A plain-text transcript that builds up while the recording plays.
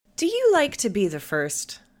Do you like to be the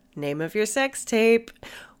first? Name of your sex tape.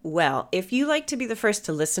 Well, if you like to be the first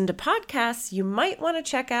to listen to podcasts, you might want to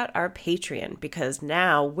check out our Patreon, because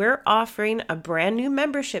now we're offering a brand new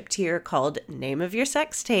membership tier called Name of Your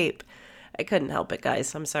Sex Tape. I couldn't help it,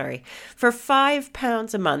 guys. I'm sorry. For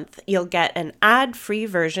 £5 a month, you'll get an ad-free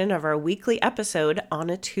version of our weekly episode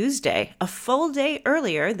on a Tuesday, a full day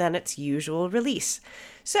earlier than its usual release.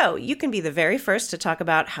 So you can be the very first to talk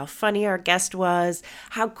about how funny our guest was,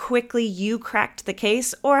 how quickly you cracked the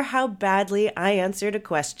case, or how badly I answered a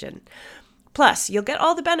question. Plus, you'll get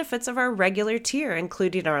all the benefits of our regular tier,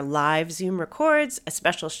 including our live Zoom records, a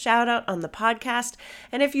special shout out on the podcast,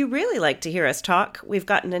 and if you really like to hear us talk, we've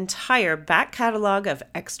got an entire back catalog of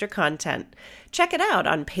extra content. Check it out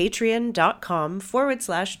on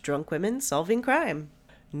patreon.com/drunkwomensolvingcrime.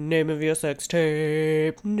 Name of your sex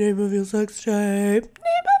tape. Name of your sex tape. Name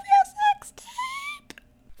of your sex tape.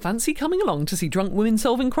 Fancy coming along to see Drunk Women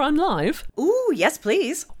Solving Crime live? Ooh, yes,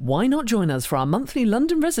 please. Why not join us for our monthly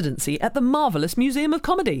London residency at the Marvellous Museum of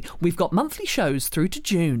Comedy? We've got monthly shows through to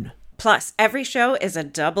June. Plus, every show is a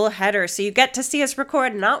double header, so you get to see us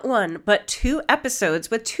record not one, but 2 episodes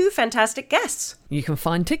with 2 fantastic guests. You can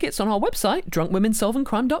find tickets on our website,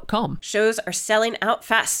 drunkwomensolvingcrime.com. Shows are selling out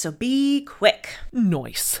fast, so be quick.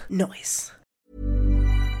 Nice.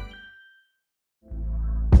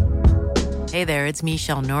 Hey there, it's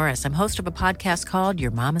Michelle Norris. I'm host of a podcast called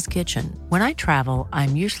Your Mama's Kitchen. When I travel,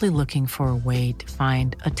 I'm usually looking for a way to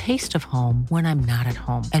find a taste of home when I'm not at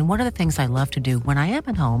home. And one of the things I love to do when I am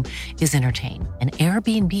at home is entertain. And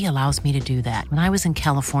Airbnb allows me to do that. When I was in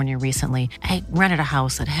California recently, I rented a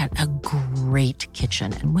house that had a great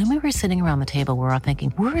kitchen. And when we were sitting around the table, we were all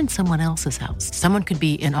thinking, we're in someone else's house. Someone could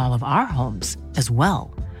be in all of our homes as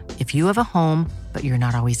well. If you have a home, but you're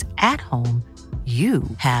not always at home, you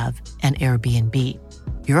have an Airbnb.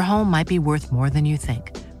 Your home might be worth more than you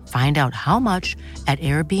think. Find out how much at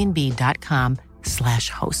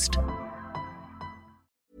airbnb.com/host.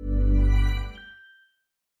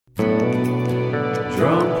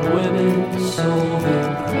 Drunk women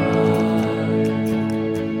solving crime.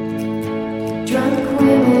 Drunk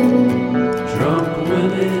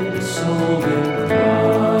women solving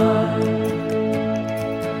crime.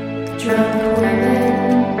 Drunk women.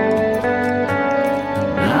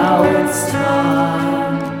 Now it's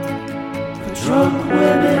time for Drunk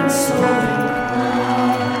Women Solving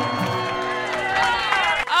Crime.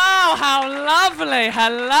 Oh, how lovely.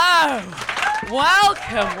 Hello.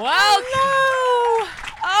 Welcome.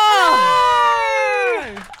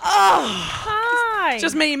 Hi.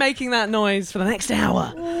 Just me making that noise for the next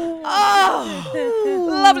hour. Oh,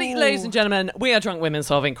 lovely. Ladies and gentlemen, we are Drunk Women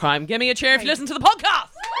Solving Crime. Give me a cheer if you listen to the podcast.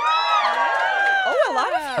 A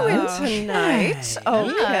lot of you in tonight.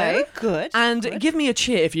 Okay, good. And give me a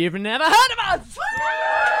cheer if you've never heard of us.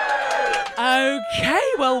 Okay,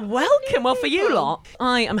 well, welcome. Well, for you lot,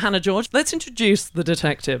 I am Hannah George. Let's introduce the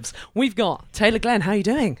detectives. We've got Taylor Glenn. How are you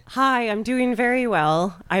doing? Hi, I'm doing very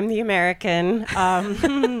well. I'm the American.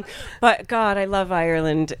 But God, I love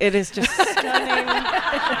Ireland. It is just stunning.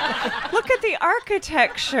 Look at the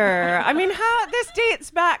architecture. I mean, how this dates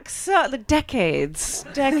back decades.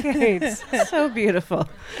 So beautiful.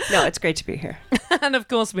 No, it's great to be here. And of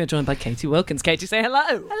course, we are joined by Katie Wilkins. Katie, say hello.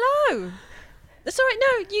 Hello. That's all right. No,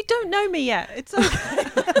 you don't know me yet. It's okay.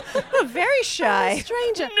 I'm very shy. I'm a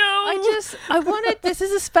stranger. No. I wanted, this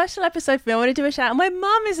is a special episode for me. I want to do a shout out. My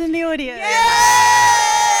mum is in the audience.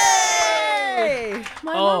 Yay!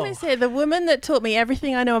 My mum is here. The woman that taught me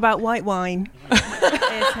everything I know about white wine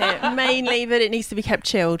is here. Mainly that it needs to be kept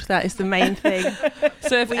chilled. That is the main thing.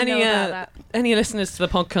 So if We know about that. any listeners to the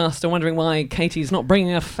podcast are wondering why Katie's not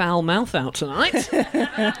bringing her foul mouth out tonight,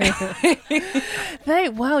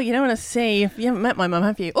 Well, you don't want to see. If you haven't met my mum,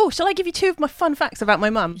 have you? Oh, shall I give you 2 of my fun facts about my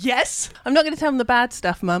mum? yes. I'm not going to tell them the bad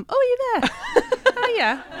stuff, Mum. Oh, are you there? Oh,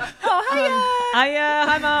 yeah. Oh, hiya.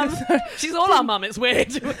 Hi, Mum. She's all our mum. It's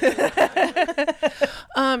weird.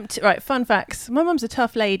 Right, fun facts. My mum's a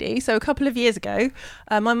tough lady. So a couple of years ago,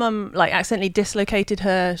 my mum accidentally dislocated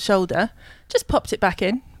her shoulder, just popped it back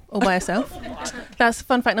in all by herself. That's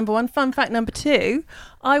fun fact number 1. Fun fact number 2,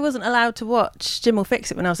 I wasn't allowed to watch Jim Will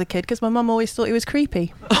Fix It when I was a kid because my mum always thought he was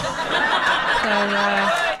creepy. A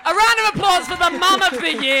round of applause for the Mum of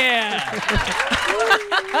the Year.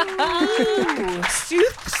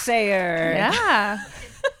 Soothsayer. Yeah.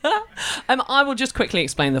 I will just quickly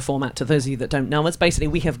explain the format to those of you that don't know us. Basically,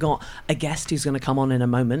 we have got a guest who's going to come on in a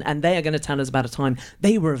moment, and they are going to tell us about a time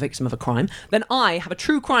they were a victim of a crime. Then I have a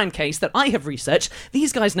true crime case that I have researched.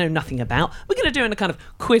 These guys know nothing about. We're going to do it in a kind of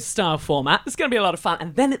quiz-style format. It's going to be a lot of fun.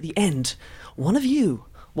 And then at the end, one of you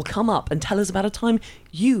will come up and tell us about a time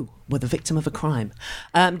you were the victim of a crime.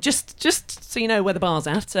 Just so you know where the bar's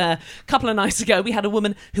at, a couple of nights ago we had a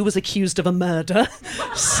woman who was accused of a murder.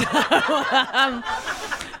 So,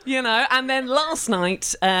 you know, and then last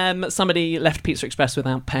night somebody left Pizza Express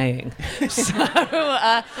without paying. So,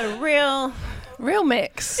 A real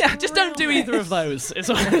mix. yeah, just don't do either of those, is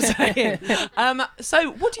what I'm saying.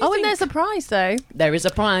 So what do you Oh, think? and there's a prize though. There is a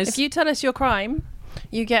prize. If you tell us your crime,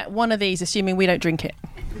 you get one of these, assuming we don't drink it.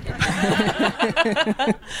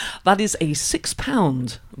 That is a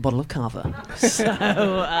 £6 bottle of Cava. So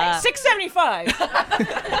 $6.75.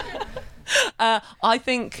 I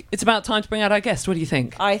think it's about time to bring out our guest. What do you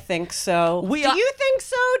think? I think so. We Do are- you think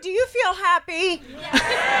so? Do you feel happy?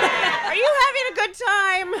 Are you having a good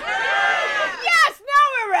time? Yes, now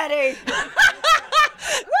we're ready.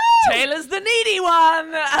 Taylor's the needy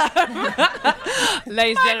one.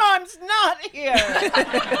 Ladies and My gentlemen, mom's not here.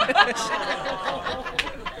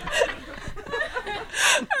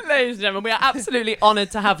 ladies and gentlemen, we are absolutely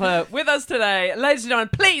honoured to have her with us today. Ladies and gentlemen,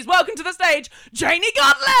 please welcome to the stage, Janie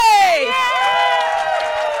Godley!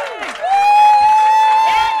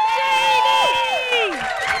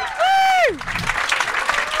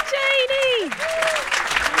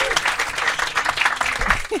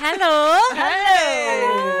 Hello.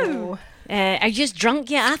 Hello. Are you just drunk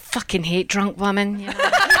yet? I fucking hate drunk women. You know?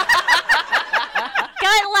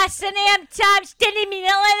 Don't listen to him, Tabs. Didn't mean it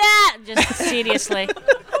like that. Just seriously.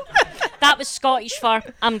 That was Scottish for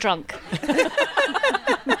I'm drunk.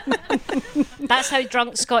 That's how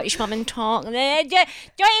drunk Scottish women talk. Don't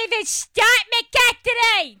even start me,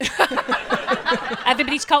 Catherine.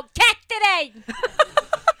 Everybody's called Catherine.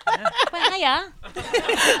 Well, hiya.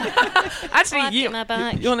 Actually, Clapped at my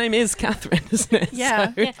back. your name is Catherine, isn't it?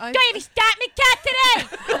 Yeah. So- Yeah. Don't even start me, Catherine.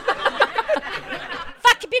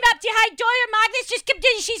 Fucking been up to your high door, your Magnus just come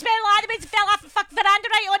in. She's been lying and fell off the fucking veranda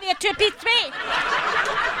right onto a two-piece suite.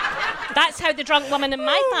 That's how the drunk woman in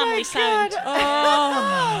my family sound.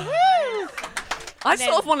 I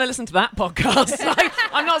sort of want to listen to that podcast.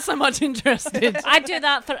 I'm not so much interested. I do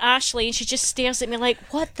that for Ashley, and she just stares at me like,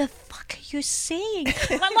 "What the fuck are you saying?" Like,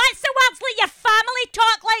 what's the words like your family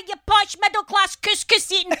talk like, you posh middle-class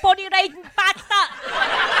couscous eating pony riding bastard?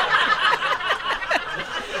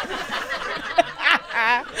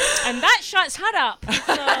 And that shuts her up.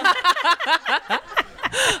 So.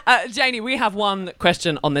 Janie, we have one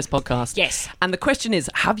question on this podcast. Yes. And the question is,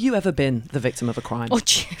 have you ever been the victim of a crime? Oh,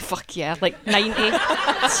 gee, fuck yeah, like 90.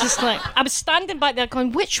 It's just like, I was standing back there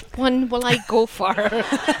going, which one will I go for?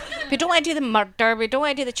 We don't want to do the murder, we don't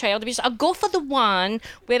want to do the child abuse. I'll go for the one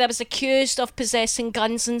where I was accused of possessing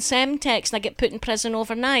guns and Semtex and I get put in prison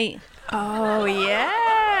overnight. Oh,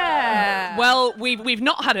 yeah. Well, we've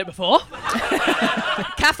not had it before.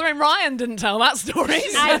 Catherine Ryan didn't tell that story.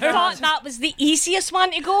 I thought that was the easiest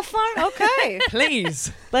one to go for. Okay,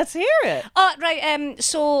 Please. let's hear it. Oh, right.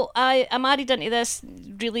 So I married into this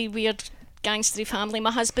really weird gangstery family.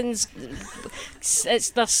 My husband's,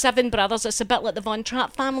 there's 7 brothers. It's a bit like the Von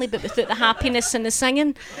Trapp family, but without the happiness and the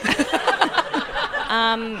singing.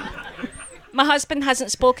 My husband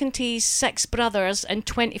hasn't spoken to his 6 brothers in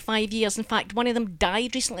 25 years. In fact, one of them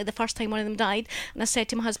died recently, the first time one of them died. And I said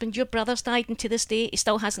to my husband, your brother's died, and to this day, he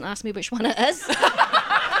still hasn't asked me which one it is.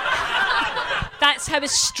 That's how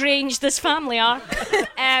strange this family are.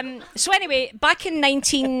 So anyway, back in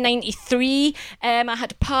 1993, I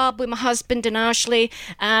had a pub with my husband and Ashley.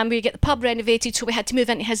 We get the pub renovated, so we had to move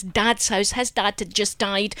into his dad's house. His dad had just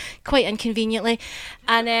died, quite inconveniently.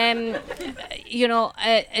 And,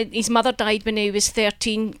 his mother died when he was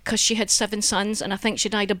 13 because she had 7 sons, and I think she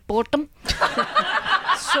died of boredom.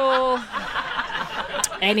 So...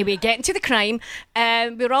 Anyway, getting to the crime,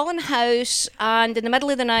 we were all in the house, and in the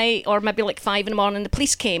middle of the night, or maybe like 5 in the morning, the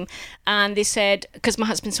police came, and they said, because my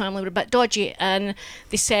husband's family were a bit dodgy, and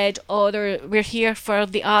they said, oh, we're here for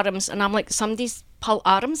the arms, and I'm like, somebody's pulled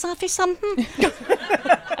arms off or something?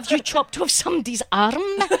 Have you chopped off somebody's arm?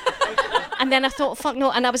 And then I thought, fuck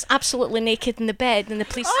no, and I was absolutely naked in the bed, and the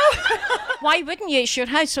police... Why wouldn't you? It's your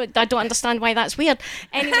house, so I don't understand why that's weird.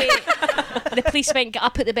 Anyway, the police went, get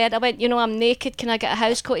up at the bed. I went, I'm naked, can I get a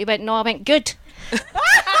house coat? He went, no. I went, good.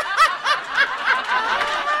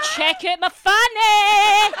 Check out my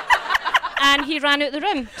fanny! And he ran out the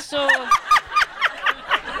room, so...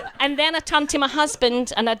 And then I turned to my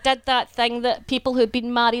husband and I did that thing that people who've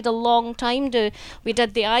been married a long time do. We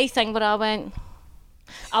did the eye thing where I went,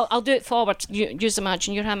 I'll do it forward. You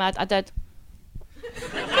imagine, you're him, I did.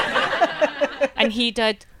 And he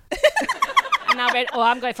did. And And I went, oh,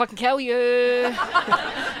 I'm going to fucking kill you.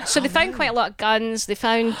 So they found quite a lot of guns. They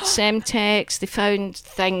found Semtex. They found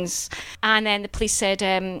things. And then the police said,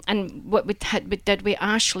 and what we did with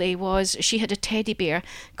Ashley was she had a teddy bear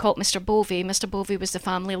called Mr. Bovey. Mr. Bovey was the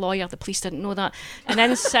family lawyer. The police didn't know that. And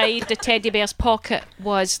inside the teddy bear's pocket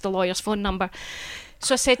was the lawyer's phone number.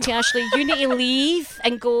 So I said to Ashley, you need to leave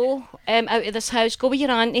and go out of this house. Go with your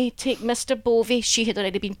auntie. Take Mr. Bovey. She had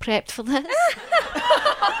already been prepped for this.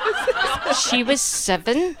 She was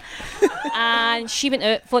 7. And she went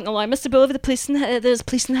out, phoned the lawyer, Mr. Bovey, there's a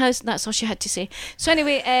police in the house. And that's all she had to say. So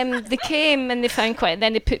anyway, they came and they found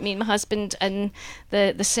then they put me and my husband in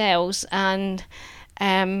the cells. And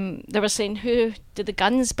they were saying, who did the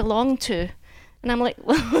guns belong to? And I'm like,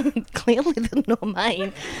 well, clearly they're not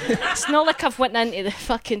mine. It's not like I've went into the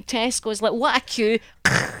fucking Tesco's, like, what a queue,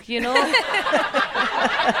 you know?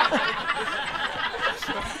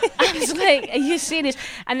 I was like, are you serious?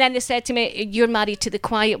 And then they said to me, you're married to the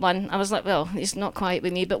quiet one. I was like, well, he's not quiet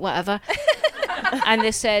with me, but whatever. And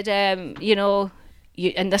they said, you know,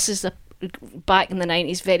 and this is back in the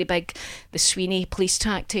 90s, very big, the Sweeney police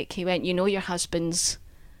tactic. He went, you know your husband's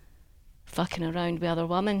fucking around with other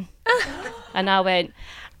women. And I went,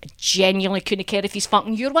 I genuinely couldn't care if he's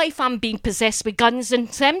fucking your wife. I'm being possessed with guns and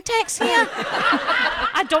Semtex here.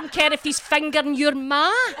 I don't care if he's fingering your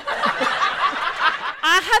ma.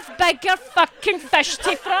 I have bigger fucking fish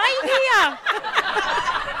to fry here.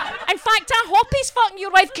 In fact, I hope he's fucking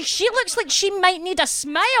your wife because she looks like she might need a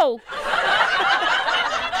smile.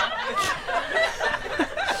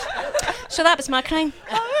 So that was my crime.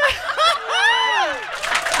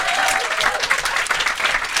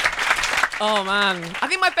 Oh man, I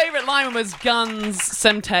think my favourite line was guns,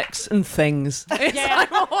 Semtex, and things. It's Yeah. like,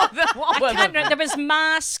 what I were can't the- remember. There was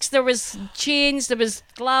masks, there was chains, there was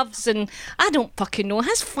gloves, and I don't fucking know.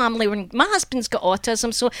 His family were. My husband's got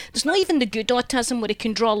autism, so there's not even the good autism where he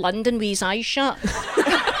can draw London with his eyes shut.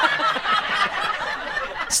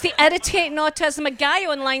 It's the irritating autism. A guy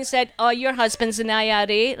online said, oh, your husband's in the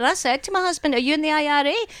IRA. And I said to my husband, are you in the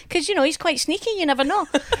IRA? Because, you know, he's quite sneaky, you never know.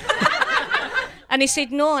 And he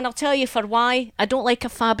said, no, and I'll tell you for why. I don't like a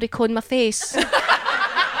fabric on my face.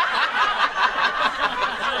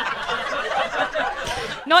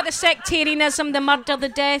 Not the sectarianism, the murder, the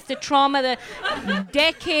death, the trauma, the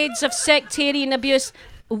decades of sectarian abuse.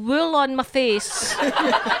 Wool on my face.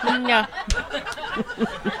 Yeah.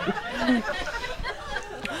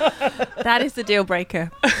 That is the deal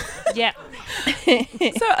breaker. Yeah.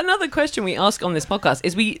 So another question we ask on this podcast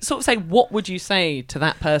is we sort of say, what would you say to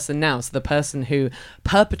that person now? So the person who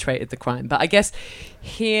perpetrated the crime. But I guess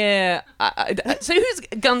here, so whose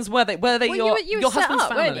guns were they? Were they Well, you your were set husband's up,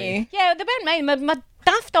 family? weren't you? Yeah, they weren't mine. My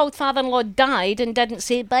daft old father-in-law died and didn't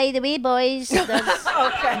say, by the way, boys, there's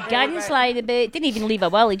guns lying about. Didn't even leave a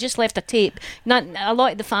will. He just left a tape. Not a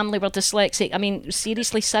lot of the family were dyslexic. I mean,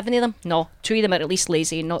 seriously, 7 of them? No, 2 of them are at least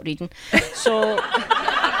lazy and not reading. So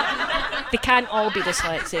they can't all be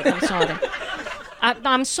dyslexic. I'm sorry.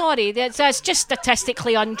 I'm sorry. That's just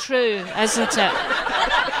statistically untrue, isn't it?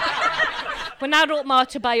 When I wrote my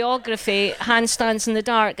autobiography, Handstands in the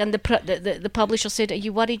Dark, and the publisher said, are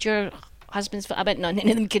you worried your husband's... I bet none of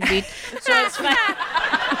them can read, so it's fine.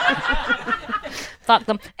 Fuck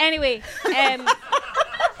them. Anyway,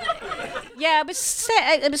 yeah, it was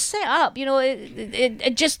set up, you know.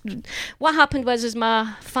 It just... What happened was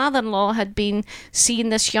my father-in-law had been seeing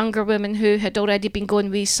this younger woman who had already been going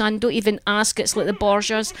with his son. Don't even ask, it's like the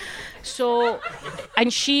Borgias. So,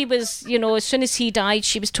 and she was, you know, as soon as he died,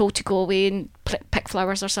 she was told to go away and pick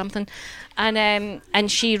flowers or something. And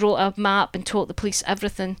she wrote a map and told the police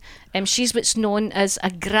everything. She's what's known as a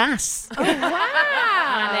grass. Oh,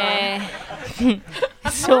 wow. And,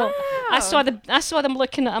 so wow. I saw them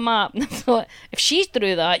looking at a map and I thought, if she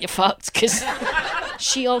drew that, you're fucked, because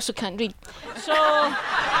she also can't read. So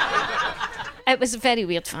it was a very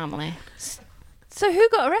weird family. So who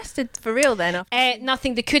got arrested for real then?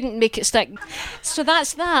 Nothing. They couldn't make it stick. So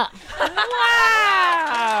that's that.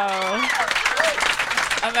 Wow.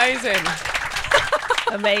 Amazing.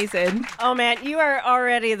 Amazing. Oh man, you are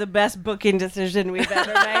already the best booking decision we've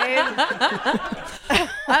ever made.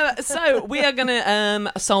 So we are going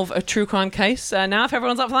to solve a true crime case now, if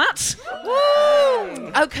everyone's up for that.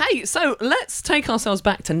 Woo! Okay, so let's take ourselves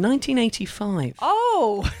back to 1985.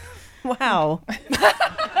 Oh. Wow.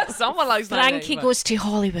 Someone likes Frankie goes to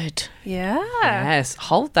Hollywood. Yeah. Yes,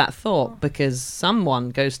 hold that thought, because someone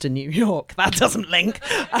goes to New York. That doesn't link.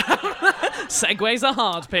 Segues are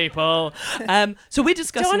hard, people. So we're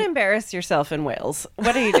discussing. Don't embarrass yourself in Wales.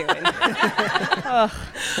 What are you doing?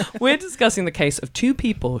 We're discussing the case of two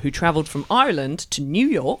people who travelled from Ireland to New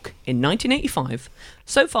York in 1985.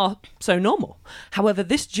 So far, so normal. However,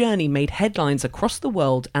 this journey made headlines across the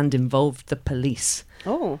world and involved the police.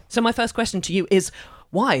 Oh. So my first question to you is,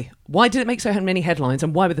 why? Why did it make so many headlines,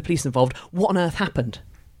 and why were the police involved? What on earth happened?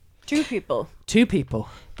 Two people. Two people.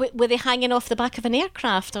 Were they hanging off the back of an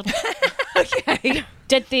aircraft? Or Okay.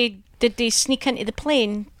 did they sneak into the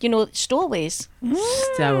plane? You know, stowaways.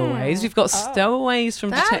 Stowaways. We've got stowaways from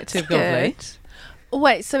That's Detective good. Goblet. Oh,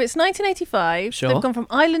 wait, so it's 1985. Sure. They've gone from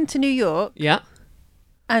Ireland to New York. Yeah.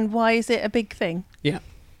 And why is it a big thing? Yeah.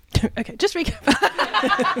 Okay, just recap.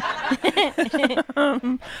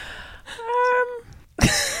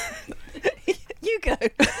 You go.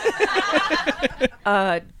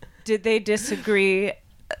 Did they disagree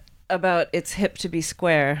about it's hip to be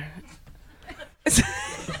square? Is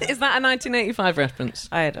that a 1985 reference?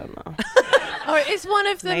 I don't know. Or is one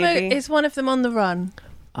of them? Maybe. Is one of them on the run?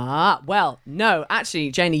 Ah, well, no, actually,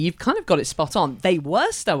 Janie, you've kind of got it spot on. They were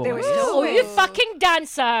stowaways. Oh, you fucking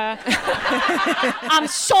dancer. I'm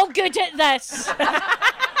so good at this.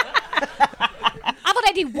 I've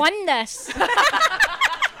already won this.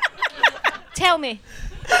 Tell me.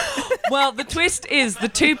 Well, the twist is the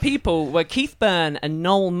two people were Keith Byrne and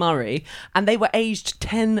Noel Murray, and they were aged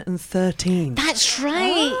 10 and 13. That's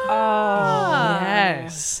right.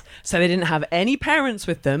 Yes. So they didn't have any parents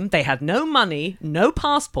with them. They had no money, no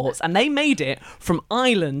passports, and they made it from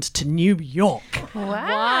Ireland to New York.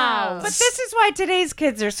 Wow. But this is why today's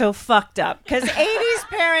kids are so fucked up. Because 80s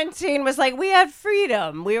parenting was like, we had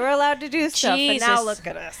freedom. We were allowed to do stuff. And now Jesus. look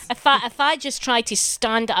at us. If I just tried to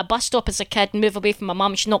stand at a bus stop as a kid and move away from my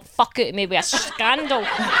mum, she'd not fuck out of me with a scandal.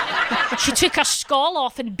 She took her skull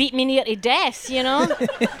off and beat me near to death, you know?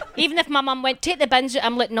 Even if my mum went, take the bins out,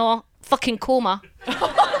 I'm like, no, fucking coma.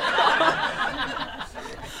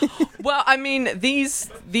 Well, I mean, these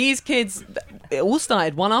kids, it all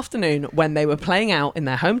started one afternoon when they were playing out in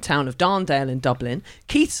their hometown of Darndale in Dublin.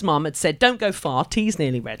 Keith's mum had said, don't go far, tea's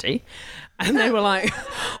nearly ready. And they were like,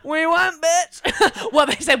 we won't, bitch. Well,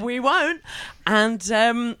 they said, we won't. And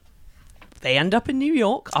they end up in New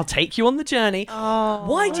York. I'll take you on the journey. Oh.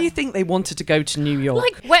 Why do you think they wanted to go to New York?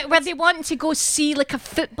 Like, were they wanting to go see like a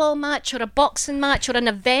football match or a boxing match or an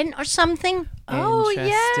event or something? Oh, yeah.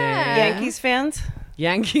 Interesting. Yankees fans?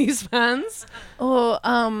 Yankees fans? Or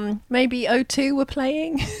maybe O2 were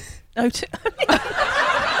playing. O2.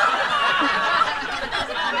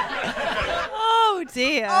 Oh,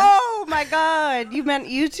 dear. Oh, my God. You meant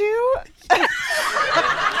you two?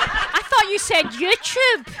 I thought you said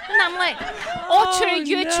YouTube. And I'm like, O2,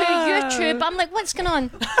 YouTube. I'm like, what's going on?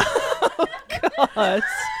 God.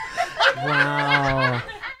 Wow.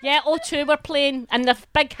 Yeah, O2 were playing, and the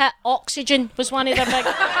big hit Oxygen was one of their big...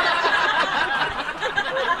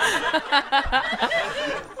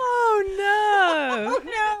 Oh, no. Oh,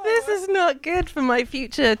 no. This is not good for my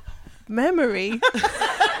future memory.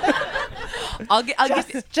 I'll give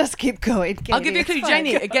Just keep going. I'll give you a clue,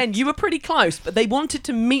 Janie. Again, you were pretty close, but they wanted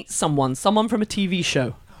to meet someone from a TV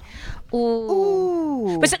show.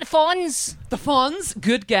 Oh. Was it the Fonz? The Fonz,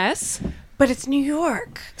 good guess. But it's New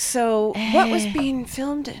York. So what was being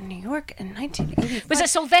filmed in New York in 1985? Was it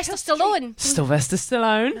Sylvester Stallone? Sylvester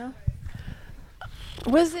Stallone.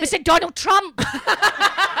 Was Was it Donald Trump? Because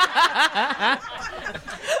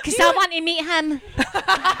I want to meet him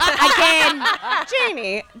again.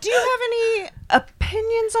 Janie, do you have any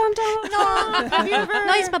opinions on Donald Trump? Have you ever?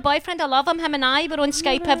 No, he's my boyfriend. I love him. Him and I were on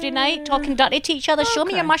Skype every night talking dirty to each other. Show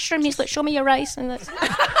me your mushroom. He's like, show me your rice. And that's...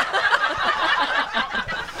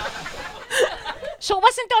 So it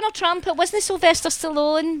wasn't Donald Trump. It wasn't Sylvester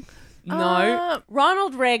Stallone. No.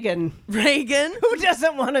 Ronald Reagan. Reagan. Who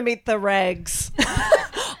doesn't want to meet the regs?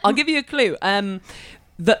 I'll give you a clue.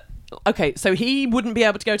 Okay, so he wouldn't be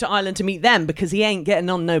able to go to Ireland to meet them because he ain't getting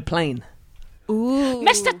on no plane. Ooh.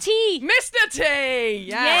 Mr. T. Mr. T!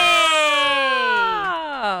 Yay!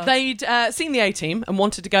 They'd seen the A-Team and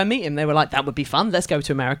wanted to go and meet him. They were like, that would be fun. Let's go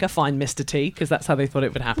to America, find Mr. T, because that's how they thought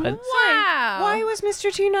it would happen. Wow. Why was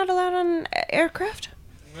Mr. T not allowed on aircraft?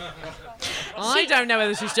 I don't know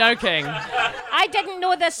whether she's joking. I I didn't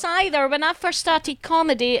know this either. When I first started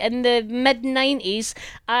comedy in the mid-90s,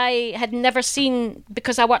 I had never seen,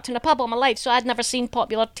 because I worked in a pub all my life, so I'd never seen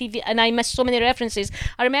popular TV, and I missed so many references.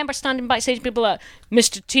 I remember standing backstage, people like,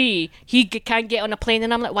 Mr. T, he can't get on a plane,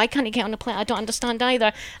 and I'm like, why can't he get on a plane? I don't understand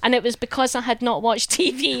either. And it was because I had not watched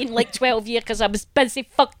TV in like 12 years, because I was busy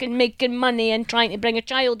fucking making money and trying to bring a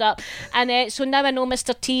child up. And so now I know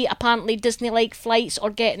Mr. T apparently doesn't like flights or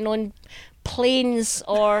getting on planes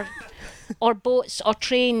or boats or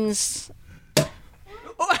trains.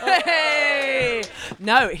 Hey!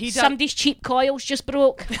 No, he does. Somebody's cheap coils just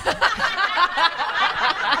broke. Damn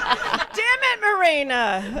it,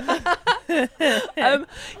 Marina.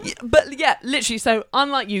 But yeah, literally. So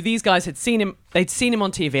unlike you, these guys had seen him. They'd seen him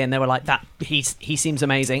on TV, and they were like, "That he seems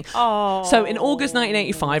amazing." Oh. So in August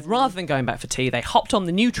 1985, rather than going back for tea, they hopped on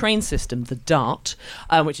the new train system, the DART,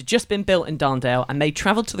 which had just been built in Darndale, and they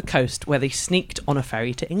travelled to the coast, where they sneaked on a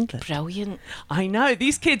ferry to England. Brilliant. I know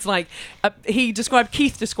these kids. Like Keith described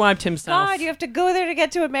himself. God, you have to go there to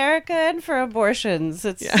get to America and for abortions.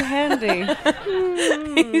 It's handy.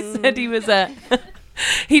 He said he was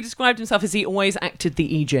he described himself as he always acted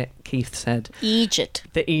the Egypt, Keith said. Egypt.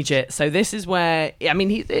 The Egypt. So this is where, I mean,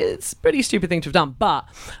 it's a pretty stupid thing to have done. But,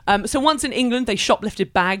 so once in England, they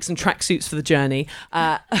shoplifted bags and tracksuits for the journey.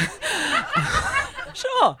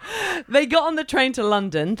 Sure. They got on the train to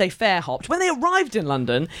London. They fare hopped. When they arrived in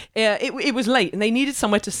London, it was late and they needed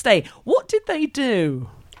somewhere to stay. What did they do?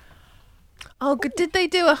 Oh, did they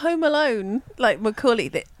do a Home Alone like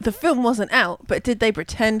Macaulay? The film wasn't out, but did they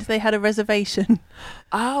pretend they had a reservation?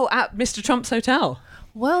 Oh, at Mr. Trump's hotel.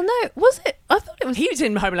 Well, no, was it? I thought it was. He was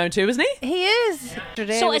in Home Alone too, wasn't he? He is.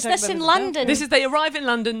 So is this in London? This is, they arrive in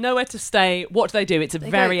London, nowhere to stay. What do they do? It's a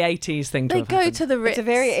very 80s thing to They have go happened. to the Ritz. It's a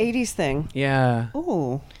very 80s thing. Yeah.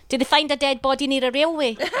 Ooh. Did they find a dead body near a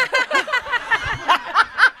railway?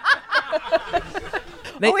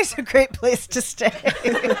 Always a great place to stay.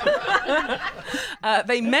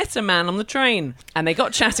 They met a man on the train and they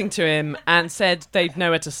got chatting to him and said they'd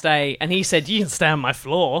nowhere to stay. And he said, "You can stay on my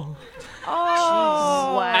floor.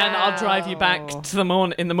 Oh, wow. And I'll drive you back to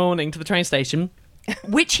in the morning to the train station."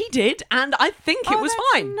 Which he did, and I think it was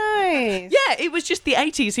fine. Nice. Yeah, it was just the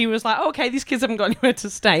 80s. He was like, oh, okay, these kids haven't got anywhere to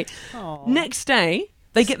stay. Next day,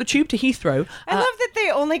 they get the tube to Heathrow. I love that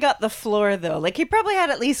they only got the floor, though. Like, he probably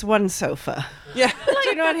had at least one sofa. Yeah. Do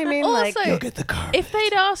you know what I mean? Also, Like, you'll get the car. If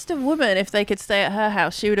they'd asked a woman if they could stay at her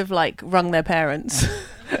house, she would have like rung their parents.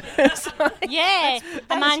 Yeah.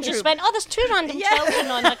 The man just went, oh, there's two random children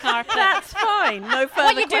on the carpet. That's fine. No further.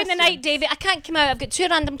 What are you doing tonight, David? I can't come out. I've got two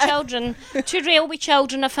random children, two railway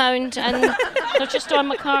children I found, and they're just on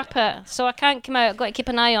my carpet. So I can't come out. I've got to keep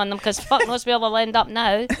an eye on them because fuck knows where they'll end up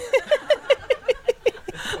now.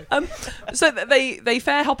 So they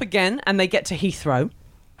fare hop again and they get to Heathrow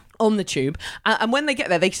on the tube. And when they get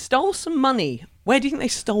there, they stole some money. Where do you think they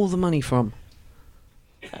stole the money from?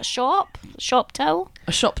 A shop till.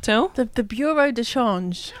 A shop till? The Bureau de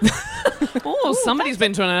Change. Oh, somebody's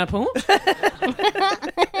been to an airport.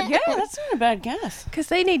 Yeah, that's not a bad guess. Because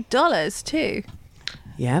they need dollars too.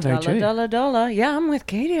 Yeah, very true. Dollar. Yeah, I'm with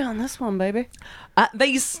Katie on this one, baby.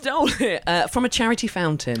 They stole it from a charity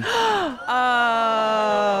fountain. Oh,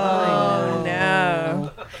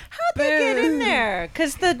 no. How'd they get in there?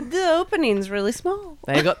 Because the opening's really small.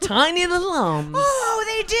 They've got tiny little arms. Oh,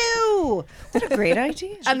 they do. What a great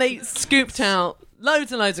idea. And they scooped out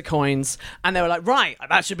loads and loads of coins, and they were like, right,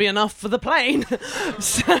 that should be enough for the plane.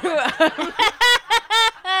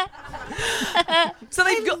 So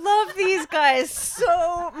they've got. I love these guys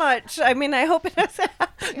so much. I mean, I hope it doesn't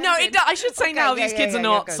happen. No, I should say now these kids are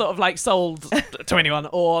not sort of like sold to anyone,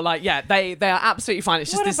 or like, yeah, they are absolutely fine.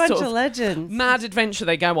 It's just What a this bunch sort of of legends. mad adventure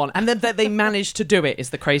they go on, and then that they manage to do it is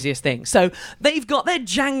the craziest thing. So they're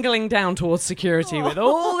jangling down towards security with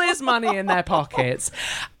all this money in their pockets.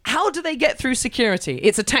 How do they get through security?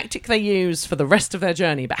 It's a tactic they use for the rest of their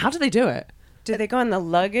journey, but how do they do it? Do they go on the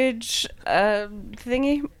luggage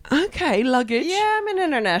thingy? Okay, luggage. Yeah, I'm an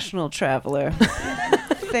international traveler. Do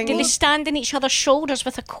they Thingy. stand on each other's shoulders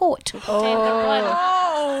with a coat?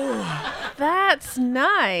 Oh, That's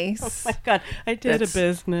nice. My God, I did a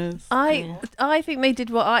business. I think they did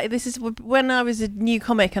this is when I was a new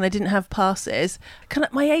comic and I didn't have passes.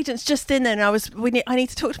 My agent's just in there and I need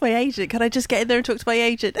to talk to my agent. Can I just get in there and talk to my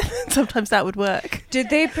agent? Sometimes that would work. Did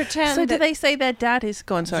they pretend? So did they say their dad is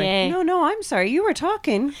gone? Sorry. Yeah. No, I'm sorry. You were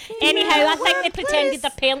talking. Anyhow, I think they pretended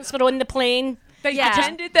their parents were on the plane. they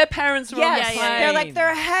pretended their parents were on the Yes, plane. they're like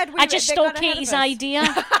they're ahead. I just stole Katie's idea.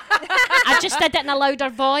 I just did it in a louder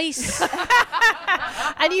voice.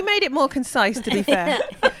 And you made it more concise, to be fair.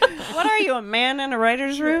 What are you, a man in a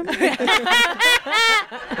writer's room? You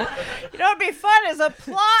know, be fun as a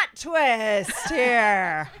plot twist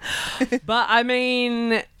here. But I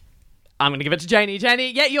mean, I'm going to give it to Janie.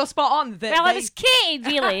 Janie, yeah, you're spot on. Well, it was Kate,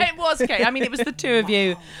 really. It was Kate. I mean, it was the two of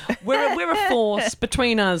you. We're a force.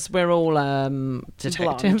 Between us, we're all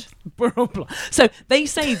detectives. We're all blonde. So they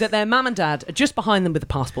say that their mum and dad are just behind them with the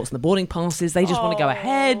passports and the boarding passes. They just want to go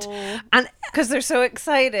ahead. And Because they're so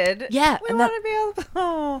excited. Yeah, We and want to be able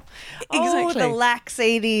to... Exactly. the lax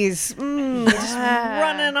 80s. Just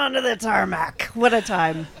running onto the tarmac. What a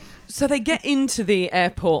time. so they get into the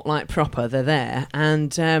airport like proper. They're there.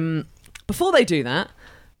 And before they do that,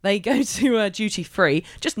 they go to duty free,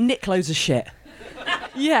 just nick loads of shit.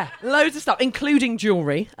 Yeah, loads of stuff, including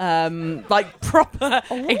jewellery, like proper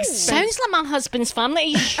expensive. Sounds like my husband's family. Are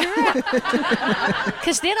you sure?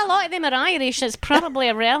 Because a lot of them are Irish. It's probably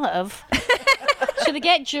a relative. So they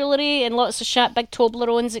get jewellery and lots of shit, big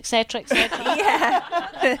Toblerones, etc.,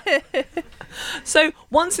 etc. So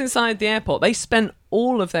once inside the airport, they spent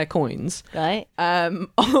all of their coins. Right.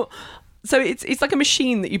 So it's like a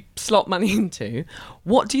machine that you slot money into.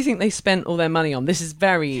 What do you think they spent all their money on? This is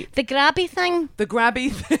very... The grabby thing. The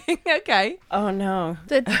grabby thing, okay. Oh, no.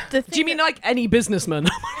 The Do you mean like any businessman?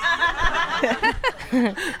 The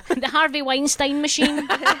Harvey Weinstein machine.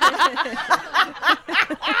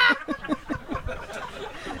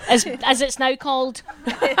 As it's now called.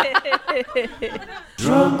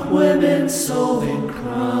 Drunk women solving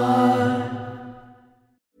crime.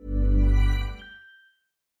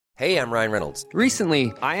 Hey, I'm Ryan Reynolds.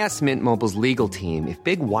 Recently, I asked Mint Mobile's legal team if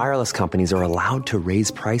big wireless companies are allowed to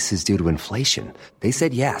raise prices due to inflation. They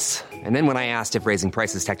said yes. And then when I asked if raising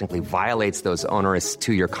prices technically violates those onerous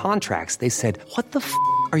 2-year contracts, they said, "What the f***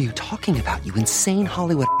 are you talking about, you insane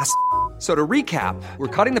Hollywood ass?" So to recap, we're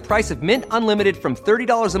cutting the price of Mint Unlimited from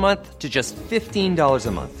 $30 a month to just $15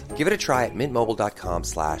 a month. Give it a try at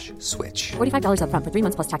mintmobile.com/switch. $45 up front for 3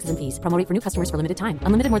 months plus taxes and fees. Promo rate for new customers for limited time.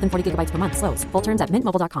 Unlimited more than 40 gigabytes per month. Slows full terms at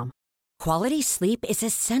mintmobile.com. Quality sleep is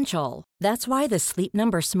essential. That's why the Sleep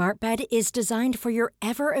Number Smart Bed is designed for your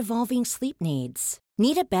ever-evolving sleep needs.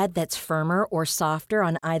 Need a bed that's firmer or softer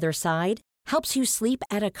on either side? Helps you sleep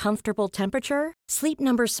at a comfortable temperature? Sleep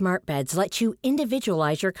Number Smart Beds let you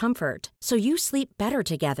individualize your comfort, so you sleep better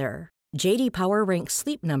together. J.D. Power ranks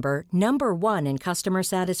Sleep Number number 1 in customer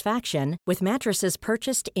satisfaction with mattresses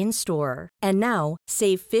purchased in-store. And now,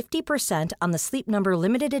 save 50% on the Sleep Number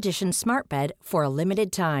Limited Edition Smart Bed for a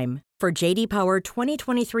limited time. For J.D. Power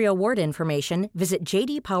 2023 award information, visit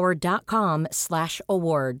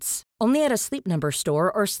jdpower.com/awards. Only at a Sleep Number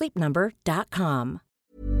store or sleepnumber.com.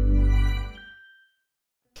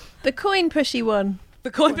 The coin pushy one. I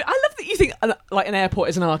love that you think like an airport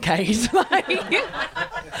is an arcade.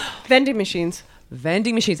 Vending machines.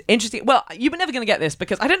 Vending machines. Interesting. Well, you were never going to get this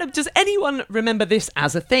because I don't know, does anyone remember this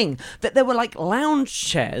as a thing? That there were like lounge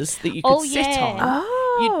chairs that you could sit on. Oh.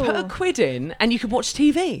 You'd put a quid in and you could watch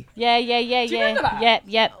TV. Yeah. Do you remember that?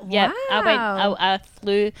 Yep. Wow. I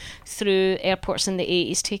flew through airports in the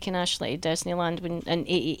 80s, taking Ashley to Disneyland in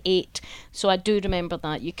 88. So I do remember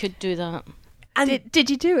that. You could do that. And Did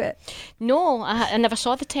you do it? No, I never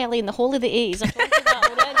saw the telly in the whole of the 80s. I told you that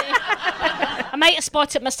already. I might have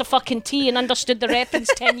spotted Mr. fucking T and understood the reference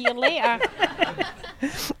 10 years later.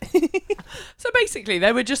 So basically,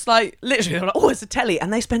 they were just like, literally, they were like, oh, it's a telly.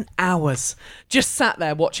 And they spent hours just sat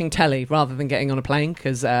there watching telly rather than getting on a plane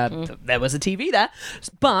because there was a TV there.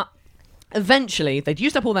 But eventually, they'd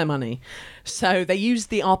used up all their money. So they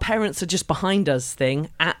used the "our parents are just behind us" thing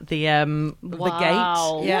at the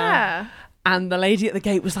gate. Yeah. And the lady at the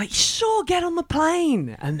gate was like, sure, get on the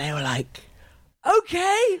plane. And they were like,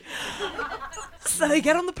 okay. So they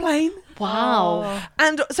get on the plane. Wow.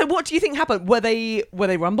 And so what do you think happened? Were they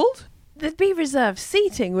rumbled? There'd be reserved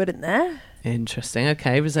seating, wouldn't there? Interesting.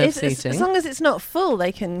 Okay, reserved seating. As long as it's not full,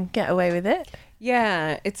 they can get away with it.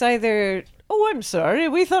 Yeah, it's either, oh, I'm sorry,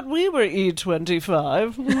 we thought we were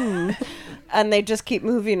E25. And they just keep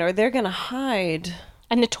moving, or they're going to hide.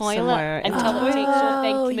 In the toilet Somewhere. until it takes off,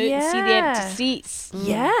 then come out and see the yeah. empty seats.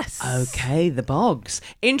 Yes. Okay, the bogs.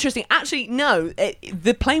 Interesting. Actually, no,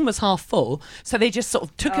 the plane was half full, so they just sort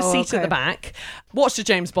of took a seat at the back, watched a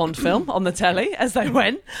James Bond film on the telly as they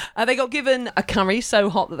went. They got given a curry so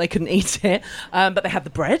hot that they couldn't eat it, but they had the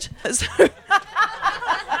bread. So,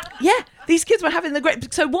 yeah, these kids were having the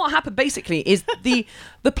great... So what happened basically is the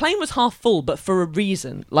plane was half full, but for a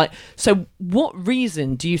reason. Like, so what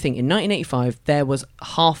reason do you think in 1985 there was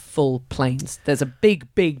half full planes? There's a big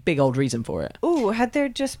old reason for it. Ooh, had there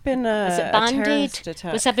just been Was it a Band-Aid? terrorist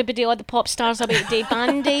attack? Was everybody, all the pop stars about day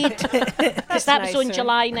Band-Aid? Because that was on nicer.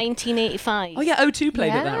 July 1985. Oh yeah, O2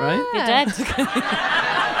 played at that, right? They did.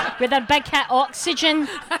 With their big hit Oxygen.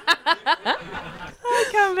 I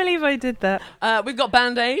can't believe I did that. We've got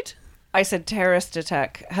Band-Aid. I said terrorist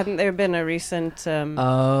attack. Hadn't there been a recent...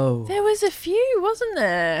 Oh. There was a few, wasn't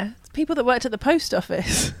there? People that worked at the post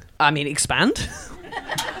office. I mean, expand.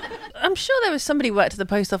 I'm sure there was somebody who worked at the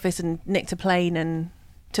post office and nicked a plane and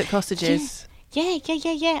took hostages. Yeah.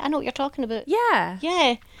 I know what you're talking about. Yeah.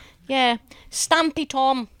 Yeah. Stampy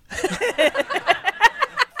Tom.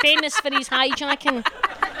 Famous for his hijacking.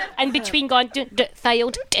 In between going,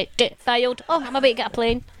 failed. Oh, I'm about to get a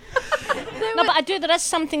plane. No, but there is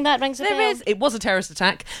something that rings a bell. There is. It was a terrorist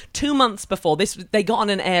attack. 2 months before this, they got on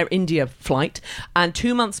an Air India flight, and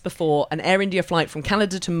 2 months before, an Air India flight from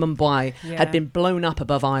Canada to Mumbai had been blown up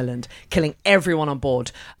above Ireland, killing everyone on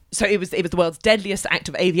board. So it was the world's deadliest act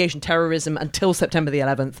of aviation terrorism until September the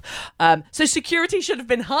 11th. So security should have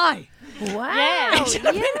been high. Wow. Yeah, it should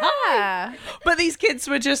have been high. But these kids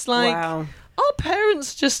were just like, our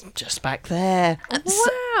parents just back there.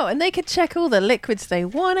 Wow, and they could check all the liquids they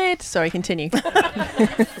wanted. Sorry, continue.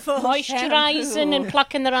 Moisturising and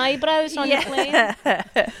plucking their eyebrows on the plane.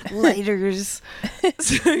 Lighters.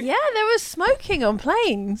 Yeah, there was smoking on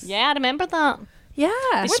planes. Yeah, I remember that. Yeah.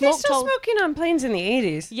 Were they still smoking on planes in the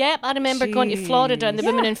 80s? Yep, I remember going to Florida and the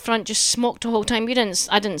women in front just smoked the whole time. I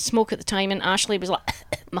didn't smoke at the time, and Ashley was like,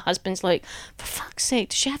 my husband's like, for fuck's sake,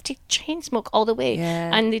 does she have to chain smoke all the way?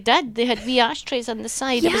 Yeah. And they did. They had wee ashtrays on the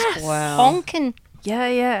side. Yes. It was honking.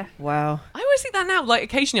 Yeah. Wow. I always think that now. Like,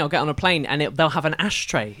 occasionally I'll get on a plane and they'll have an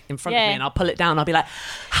ashtray in front of me, and I'll pull it down. I'll be like,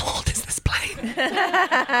 how old is this plane?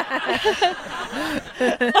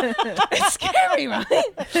 It's scary, right?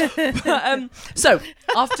 But, so,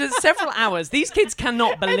 after several hours, these kids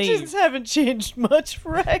cannot believe. Engines haven't changed much,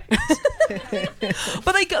 right?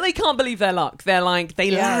 But they can't believe their luck. They're like,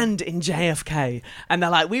 they land in JFK, and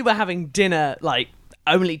they're like, we were having dinner, like,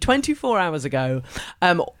 only 24 hours ago.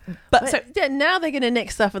 But so now they're going to nick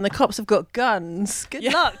stuff and the cops have got guns. Good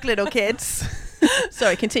luck, little kids.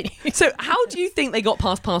 Sorry, continue. So how do you think they got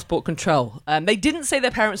past passport control? They didn't say their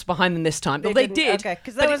parents were behind them this time, but they did. Okay,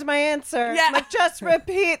 because that was my answer. Yeah. Like, just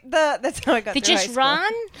repeat that's how I got They through just high school.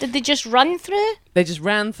 ran? Did they just run through? They just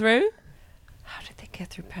ran through. How did they get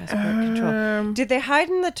through passport control? Did they hide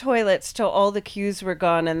in the toilets till all the queues were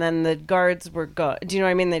gone and then the guards were gone? Do you know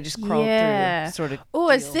what I mean? They just crawled through, sort of. Oh,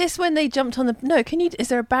 is this when they jumped on the... No, can you... Is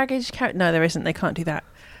there a baggage carry... No, there isn't. They can't do that.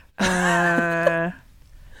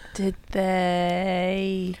 Did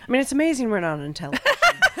they... I mean, it's amazing we're not on television.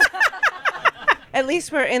 At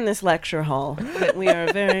least we're in this lecture hall that we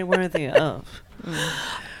are very worthy of.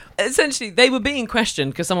 Essentially, they were being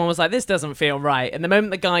questioned because someone was like, this doesn't feel right. And the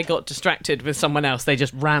moment the guy got distracted with someone else, they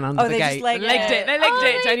just ran under the gate. Legged it. They legged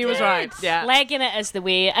it. Tony was right. Yeah. Legging it is the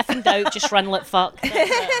way. If in doubt, just run like fuck.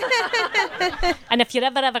 And if you're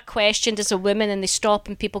ever questioned as a woman and they stop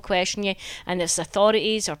and people question you and it's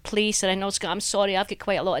authorities or police or anything else, I'm sorry, I've got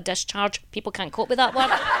quite a lot of discharge. People can't cope with that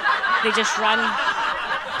word. They just run.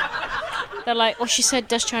 They're like, oh, she said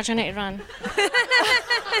discharge, I need to run.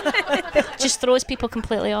 Just throws people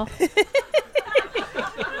completely off.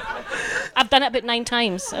 I've done it about 9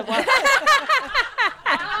 times at work.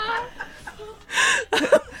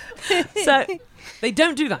 So they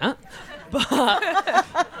don't do that,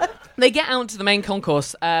 but they get out to the main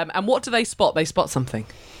concourse, and what do they spot? They spot something.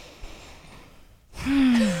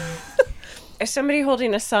 Is somebody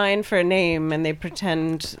holding a sign for a name and they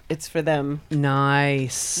pretend it's for them?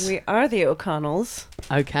 Nice. We are the O'Connells.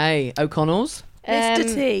 Okay, O'Connell's.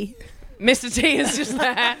 Mr. T. Mr. T is just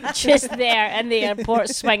there. Just there in the airport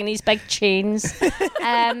swinging these big chains.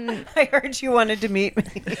 I heard you wanted to meet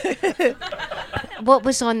me. What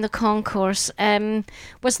was on the concourse?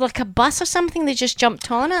 Was like a bus or something? They just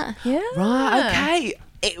jumped on it. Yeah. Right, okay.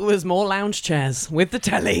 It was more lounge chairs with the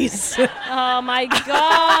tellies. Oh my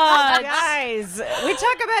God. Guys, we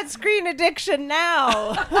talk about screen addiction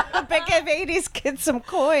now. But give 80s kids some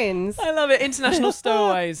coins. I love it. International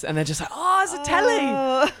stowaways. And they're just like, oh, it's a telly.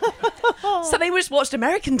 So they just watched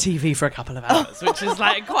American TV for a couple of hours, which is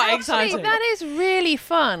like quite exciting. Actually, that is really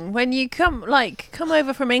fun. When you come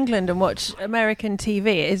over from England and watch American TV,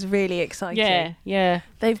 it is really exciting. Yeah.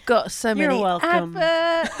 They've got so You're many welcome.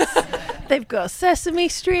 adverts. They've got Sesame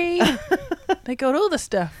Street. They got all the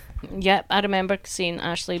stuff. Yep, I remember seeing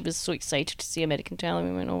Ashley was so excited to see American Telly.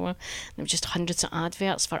 We went over. And there were just hundreds of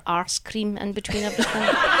adverts for arse cream in between everything.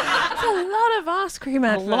 There's a lot of ice cream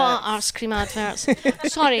adverts. A lot of arse cream adverts.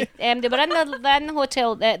 Sorry, they were in the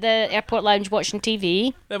hotel, the airport lounge watching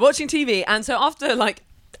TV. They're watching TV, and so after like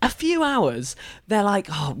a few hours, they're like,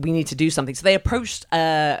 oh, we need to do something. So they approached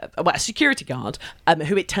a security guard,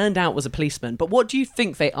 who it turned out was a policeman. But what do you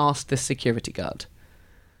think they asked this security guard?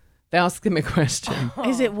 They asked him a question.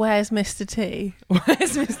 Is it where's Mr. T?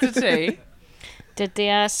 Where's Mr. T? Did they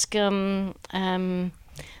ask what's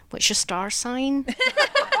your star sign?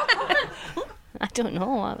 I don't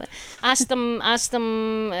know. Ask them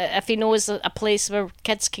if he knows a place where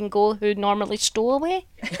kids can go who normally stow away.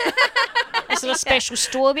 Is there a special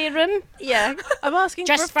stowaway room? Yeah, I'm asking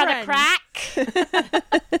just for a the crack.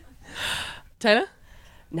 Taylor?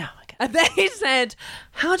 No. And they said,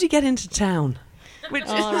 how do you get into town? Which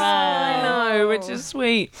is, I know, which is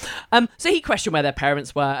sweet. So he questioned where their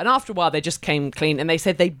parents were, and after a while they just came clean, and they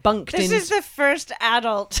said they bunked in. This is the first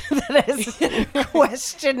adult that has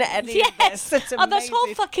questioned any of this. It's Oh, this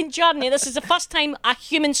whole fucking journey, this is the first time a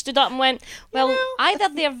human stood up and went, well, either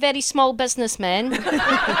they're very small businessmen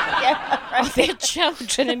or they're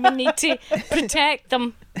children and we need to protect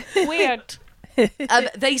them. Weird.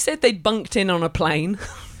 They said they bunked in on a plane.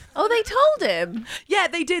 Oh, they told him? Yeah,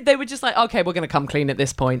 they did. They were just like, okay, we're going to come clean at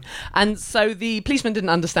this point. And so the policeman didn't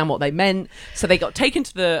understand what they meant, so they got taken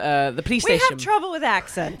to the police We station. have trouble with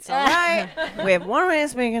accents, all right? We have one way of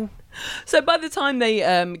speaking. So by the time they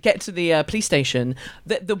get to the police station,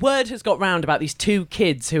 the word has got round about these two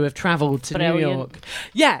kids who have travelled to New York.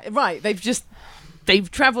 Yeah, right. They've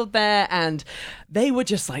travelled there, and they were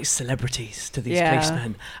just like celebrities to these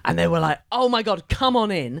policemen. And they were like, oh my God, come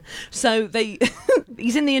on in. So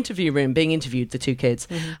he's in the interview room being interviewed, the two kids,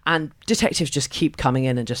 and detectives just keep coming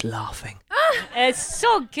in and just laughing. It's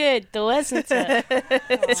so good though, isn't it?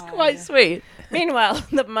 It's quite sweet. Meanwhile,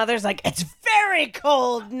 the mother's like, it's very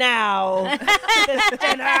cold now. This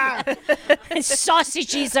dinner. And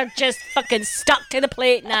sausages are just fucking stuck to the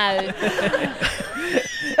plate now.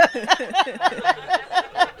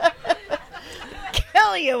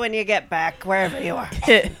 Kill you when you get back, wherever you are.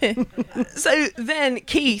 So then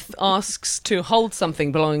Keith asks to hold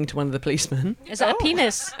something belonging to one of the policemen. Is that a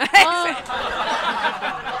penis?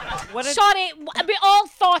 Sorry, we all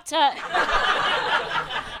thought it.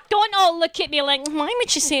 Don't all look at me like, why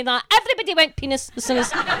would you say that? Everybody went penis as soon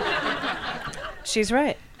as... She's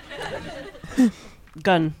right.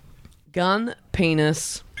 Gun,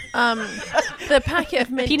 penis. The packet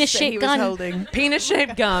of mints Penis that he shaped was gun. holding.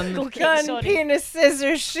 Penis-shaped gun. Okay, gun, sorry. penis,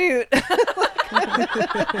 scissors, shoot.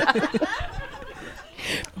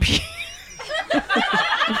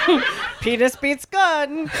 Penis beats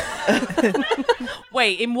gun.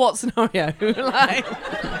 Wait, in what scenario?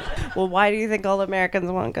 Well, why do you think all Americans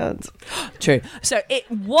want guns? True. So it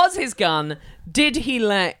was his gun. Did he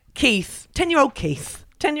let Keith,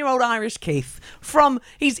 10-year-old Irish Keith,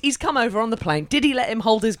 he's come over on the plane. Did he let him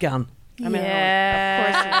hold his gun? I mean,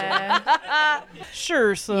 Yeah.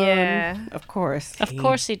 sure, son. Yeah. Of course. Of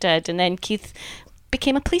course he did. And then Keith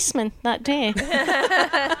became a policeman that day.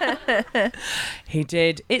 He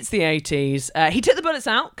did. It's the 80s. He took the bullets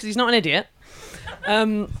out because he's not an idiot.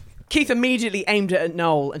 Keith immediately aimed it at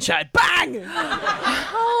Noel and shouted, bang!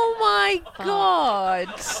 Oh my God.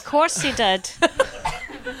 Of course he did.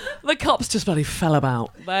 The cops just bloody fell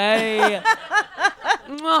about. They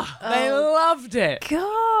loved it.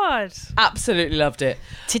 God. Absolutely loved it.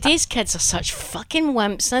 Today's kids are such fucking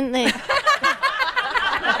wimps, aren't they?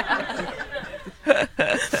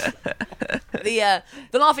 The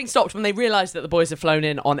laughing stopped when they realised that the boys had flown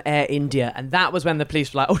in on Air India, and that was when the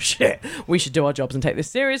police were like, oh shit, we should do our jobs and take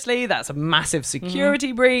this seriously. That's a massive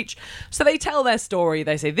security breach. So they tell their story.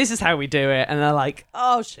 They say, this is how we do it. And they're like,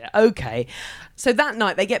 oh shit, okay. So that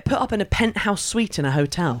night they get put up in a penthouse suite in a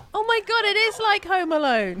hotel. Oh my God, it is like Home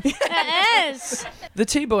Alone. It is. The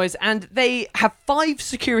two boys, and they have 5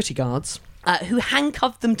 security guards who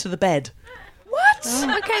handcuff them to the bed. What?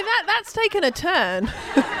 Okay, that's taken a turn.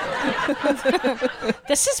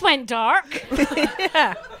 This has went dark.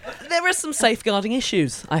 Yeah. There are some safeguarding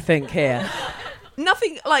issues, I think, here.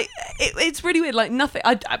 Nothing, like, it's really weird. Like, nothing,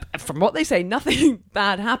 from what they say, nothing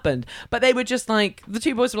bad happened. But they were just like, the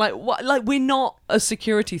two boys were like, what? Like, we're not a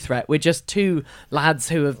security threat. We're just two lads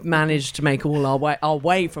who have managed to make all our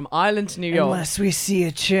way from Ireland to New York. Unless we see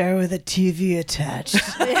a chair with a TV attached.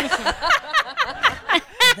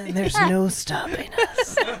 Then there's no stopping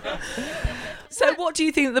us. So what do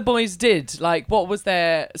you think the boys did? Like, what was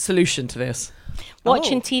their solution to this?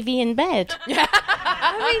 Watching TV in bed. I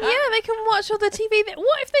mean, yeah, they can watch all the TV.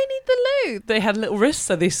 What if they need the lube? They had little wrists,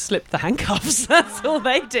 so they slipped the handcuffs. That's all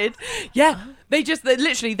they did. Yeah. They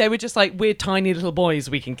were just like, we're tiny little boys,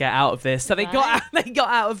 we can get out of this. So they got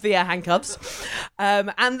out of the handcuffs.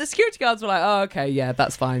 And the security guards were like, oh, okay, yeah,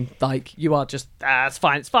 that's fine. Like, you are just, it's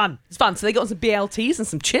fine, it's fun. It's fun. So they got some BLTs and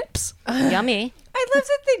some chips. Yummy. I love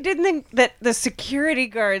that they didn't think that the security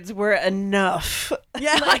guards were enough.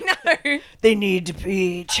 Yeah, I know. They need to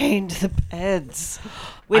be chained to the beds.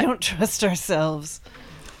 We don't trust ourselves.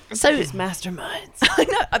 So These masterminds. I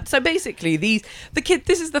know. So basically, the kid.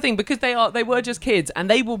 This is the thing, because they were just kids, and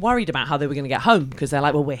they were worried about how they were going to get home, because they're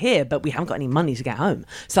like, well, we're here, but we haven't got any money to get home.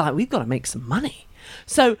 So like, we've got to make some money.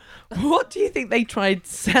 So what do you think they tried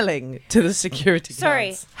selling to the security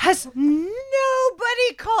guards? Has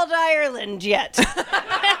nobody called Ireland yet?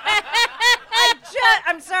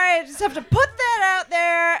 I'm sorry, I just have to put that out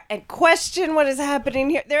there and question what is happening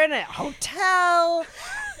here. They're in a hotel.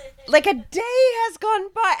 Like, a day has gone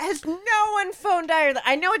by. Has no one phoned Ireland?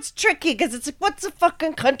 I know it's tricky because it's like, what's the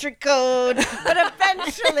fucking country code? But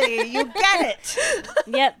eventually you get it.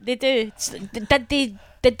 Yeah, they do.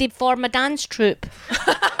 Did they form a dance troupe?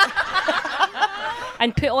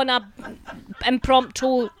 And put on a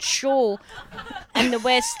impromptu show in the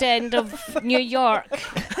West End of New York?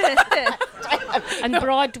 And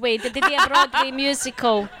Broadway. Did they do a Broadway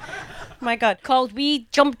musical? My God. Called We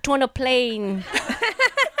Jumped on a Plane.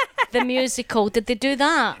 The musical. Did they do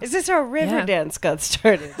that? Is this how Riverdance got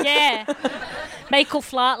started? Yeah. Michael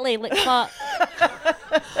Flatley. Like that.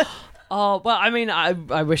 Oh, well, I mean, I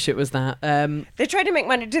wish it was that. They tried to make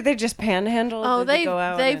money. Did they just panhandle? Oh, Did they go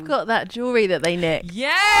out they've and... got that jewelry that they nicked.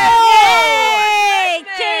 Yeah! Hey,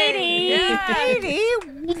 Katie! Katie,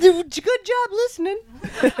 good job listening.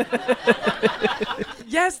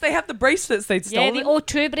 Yes, they had the bracelets they'd stolen. Yeah, the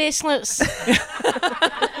O2 bracelets.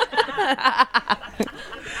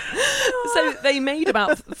 So they made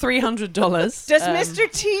about $300. Does Mr.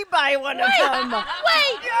 T buy one of them? Wait.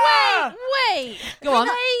 Go on.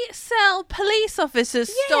 Do they sell police officers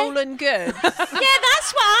stolen goods? Yeah,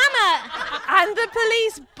 that's what I'm at. And the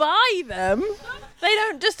police buy them? They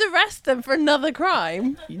don't just arrest them for another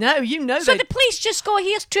crime? No, you know So they... the police just go,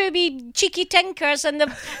 here's two wee cheeky tinkers, and they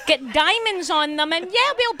get diamonds on them, and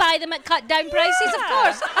yeah, we'll buy them at cut down prices, of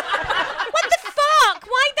course. What the fuck?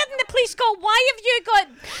 Why didn't the police go, why have you got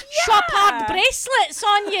shop-hard bracelets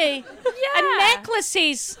on you? And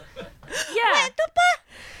necklaces? Yeah.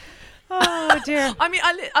 Oh, dear. I mean,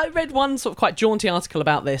 I read one sort of quite jaunty article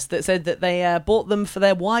about this that said that they bought them for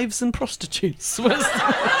their wives and prostitutes. I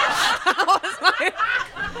was like,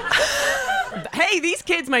 hey, these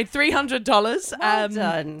kids made $300. Well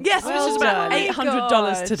done. Yes, Well which is about done.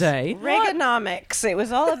 $800 today. Reaganomics. It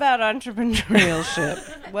was all about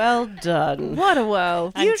entrepreneurship. Well done. What a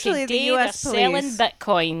world. And Usually the today US they're selling police.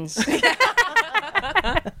 bitcoins.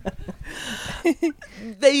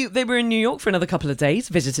 They were in New York for another couple of days,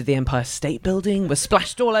 visited the Empire State Building, were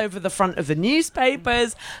splashed all over the front of the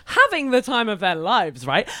newspapers, having the time of their lives,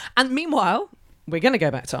 right? And meanwhile, we're going to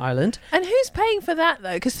go back to Ireland. And who's paying for that,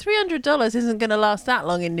 though? Because $300 isn't going to last that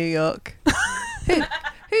long in New York.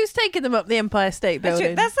 Who's taking them up the Empire State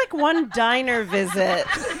Building? That's like one diner visit.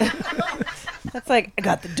 That's like, I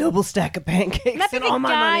got the double stack of pancakes Maybe and the all my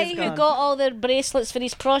guy money's who gone. got all the bracelets for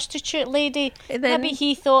his prostitute lady, And then maybe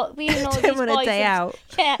he thought, well, you know, took these him on a boys day have- out.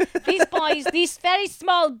 Yeah, these boys, these very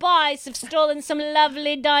small boys have stolen some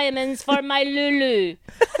lovely diamonds for my Lulu.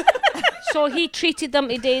 So he treated them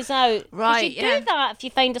to days out. Right, You should yeah. do that if you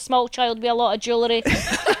find a small child with a lot of jewellery.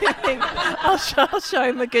 I'll show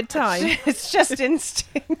him a good time. It's just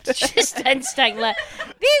instinct. Just instinct. Like,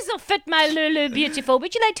 these will fit my Lulu beautiful.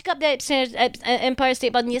 Would you like to go up the upstairs Empire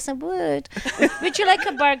State Building? Yes, I would. Would you like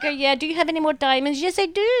a burger? Yeah. Do you have any more diamonds? Yes, I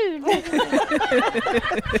do.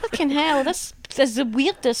 Fucking hell, this is the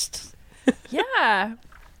weirdest. Yeah.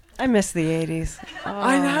 I miss the 80s.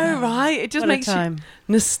 I know, right? It just What a makes you time.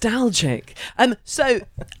 nostalgic. So,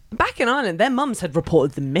 back in Ireland, their mums had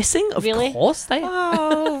reported them missing. Of Really? course, they.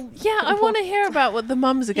 Oh, Yeah, I want to hear about what the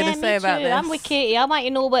mums are going to Yeah, say me about too. this. I'm with Katie. I want to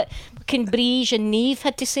know what fucking Briege and Neve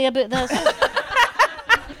had to say about this.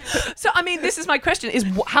 So, I mean, this is my question: is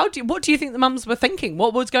what do you think the mums were thinking?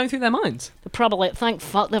 What was going through their minds? They're probably like, thank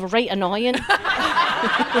fuck, they were right annoying.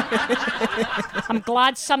 I'm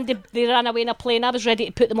glad they ran away in a plane. I was ready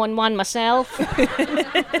to put them on one myself.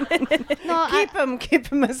 No, keep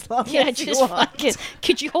them as long yeah, as you just want. fucking.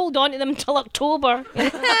 Could you hold on to them till October?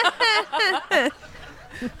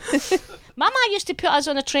 Mama used to put us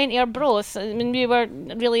on a train to Arbroath when we were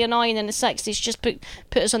really annoying in the 60s. Just put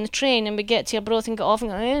us on the train and we'd get to Arbroath and get off and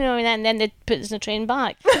go, you know, and then they'd put us on the train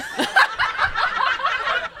back. That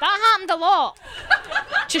happened a lot.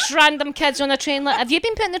 Just random kids on a train like, have you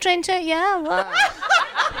been put on the train too? Yeah, what?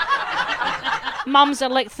 Mums are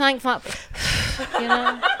like, thank fuck. You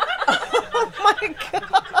know? Oh my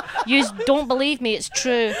God. You don't believe me, it's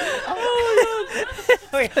true.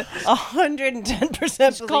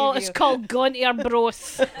 110% It's called going to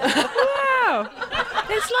Arbroath. Wow.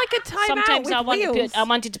 It's like a time Sometimes out with wheels. I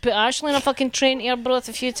wanted to put Ashley in a fucking train to her broth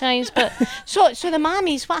a few times, but so the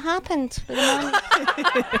mammies, what happened with the mammies?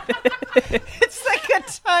 It's like a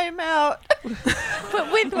timeout,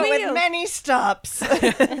 but with many stops.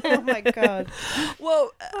 Oh my God.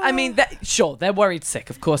 Well, I mean, sure, they're worried sick.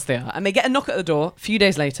 Of course they are. And they get a knock at the door a few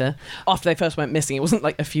days later, after they first went missing. It wasn't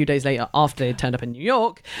like a few days later after they had turned up in New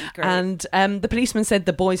York. Great. And the policeman said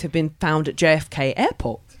the boys had been found at JFK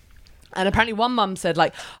Airport. And apparently one mum said,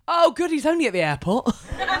 like, oh, good, he's only at the airport.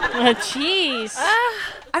 Oh, jeez.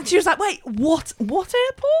 And she was like, wait, what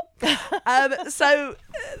airport? So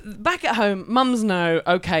back at home, mums know,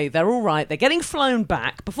 okay, they're all right. They're getting flown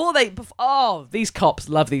back these cops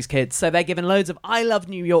love these kids. So they're giving loads of I Love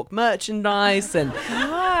New York merchandise and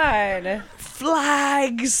God.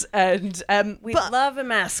 flags. And We love a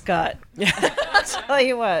mascot. I'll tell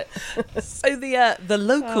you what. so the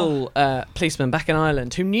local policeman back in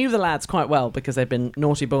Ireland, who knew the lads quite well because they'd been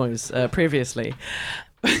naughty boys previously,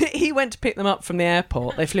 he went to pick them up from the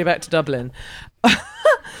airport. They flew back to Dublin.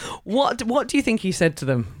 What do you think he said to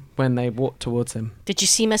them when they walked towards him? Did you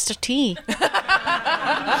see Mr. T?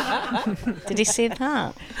 Did he say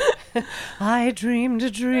that? I dreamed a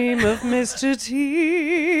dream of Mr.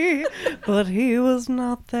 T, but he was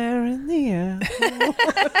not there in the airport.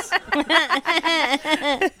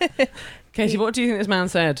 Katie, what do you think this man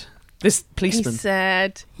said? This policeman. He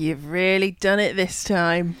said, "You've really done it this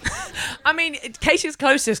time." I mean, Katie's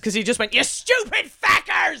closest because he just went, "You stupid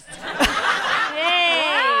fuckers!"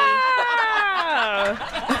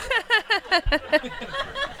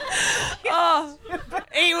 Oh,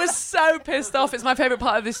 he was so pissed off. It's my favourite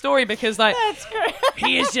part of this story because, like, That's great.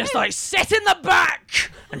 he is just like, sit in the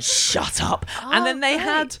back and shut up. And then they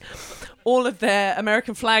had all of their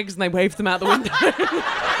American flags and they waved them out the window.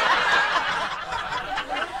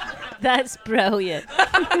 That's brilliant.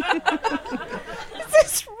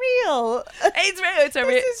 This is real. It's real.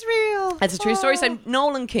 This is real. It's a true story. So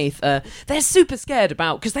Noel and Keith, they're super scared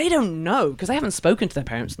about, because they don't know, because they haven't spoken to their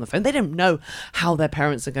parents on the phone. They don't know how their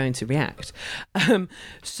parents are going to react.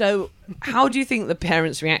 So how do you think the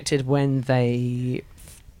parents reacted when they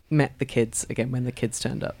met the kids again, when the kids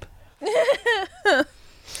turned up?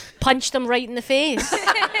 Punched them right in the face.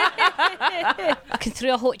 I can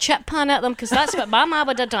throw a hot chip pan at them because that's what my ma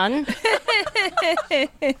would have done.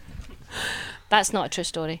 That's not a true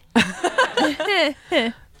story.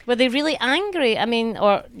 Were they really angry? I mean,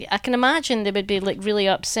 or I can imagine they would be like really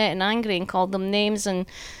upset and angry and called them names and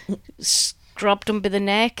scrubbed them by the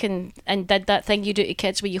neck and did that thing you do to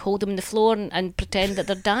kids where you hold them on the floor and pretend that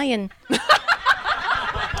they're dying.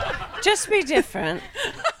 Just be different.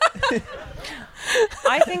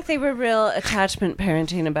 I think they were real attachment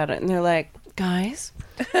parenting about it, and they're like, guys,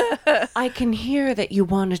 I can hear that you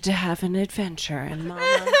wanted to have an adventure, and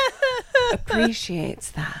Mama appreciates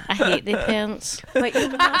that. I hate their parents. But you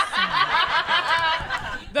must.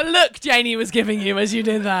 The look Janie was giving you as you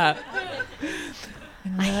did that.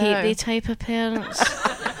 I hate the type of parents.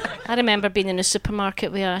 I remember being in a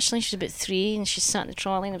supermarket with Ashley. She was about 3 and she sat in the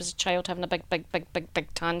trolley and there was a child having a big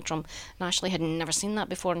tantrum. And Ashley had never seen that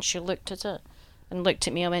before and she looked at it and looked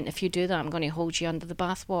at me. I went, if you do that, I'm going to hold you under the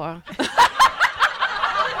bathwater.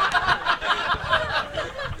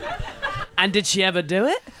 And did she ever do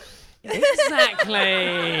it?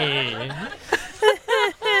 Exactly.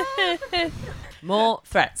 More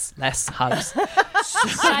threats, less hugs.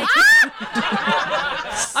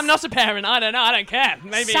 I'm not a parent. I don't know. I don't care.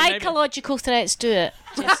 Maybe Psychological threats do it.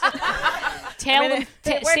 Just tell them.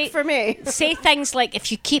 It worked for me. Say things like,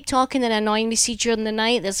 if you keep talking and annoying me, see during the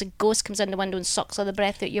night, there's a ghost comes in the window and sucks all the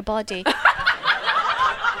breath out your body.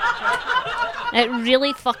 It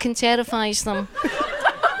really fucking terrifies them.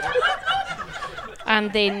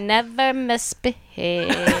 And they never misbehave.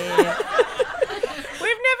 We've never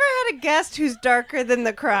had a guest who's darker than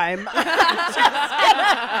the crime.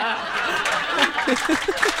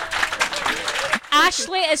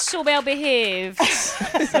 Ashley is so well behaved.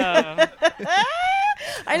 So.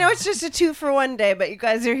 I know it's just a 2-for-1 day, but you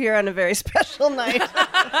guys are here on a very special night.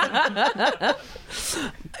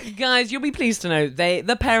 Guys, you'll be pleased to know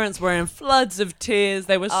the parents were in floods of tears.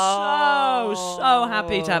 They were so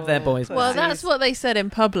happy to have their boys back. Well, that's what they said in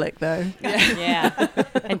public, though. Yeah.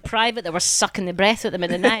 In private, they were sucking the breath at them in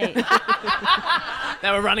the night.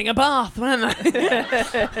 They were running a bath, weren't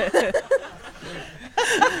they?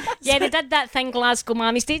 Yeah, they did that thing Glasgow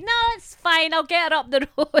Mammies did. No, it's fine. I'll get her up the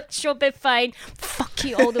road. She'll be fine. Fuck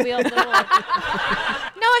you all the way up the road.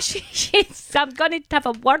 No, she's. I'm going to have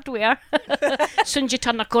a word with her. As soon as you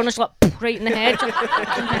turn the corner, she's like right in the head.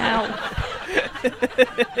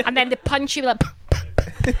 And then they punch you like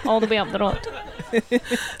all the way up the road.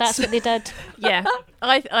 That's what they did. Yeah.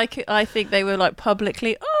 I think they were like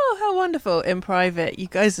publicly, oh, how wonderful. In private, you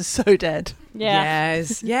guys are so dead. Yeah.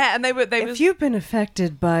 Yes. Yeah, and they were If you've been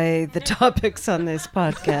affected by the topics on this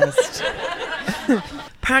podcast,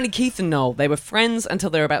 apparently Keith and Noel, they were friends until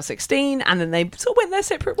they were about 16, and then they sort of went their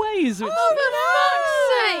separate ways. Which,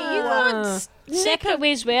 You can't. Separate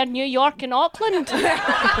ways were New York and Auckland.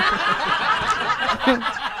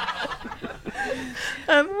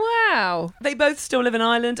 Wow. they both still live in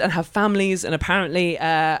Ireland and have families, and apparently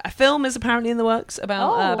a film is apparently in the works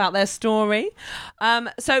about their story.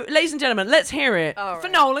 So, ladies and gentlemen, let's hear it for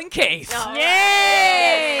Noel and Keith.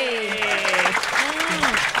 Yay!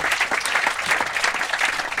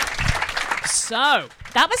 So,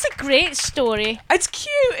 That was a great story. it's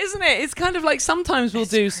cute, isn't it? It's kind of like sometimes we'll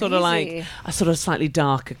do sort of like a sort of slightly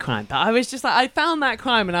darker crime. But I was just like, I found that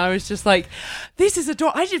crime and I was just like, this is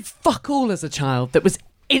adorable. I did fuck all as a child that was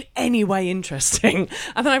in any way interesting.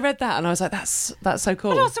 And then I read that and I was like, that's so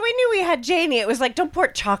cool. but also we knew we had Janie. It was like, don't pour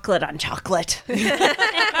chocolate on chocolate. Let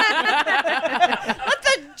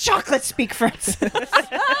the chocolate speak for us.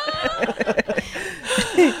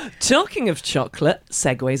 Talking of chocolate,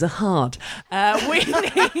 segues are hard. We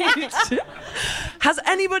need... Has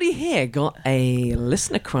anybody here got a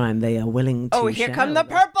listener crime they are willing to Oh, here share come the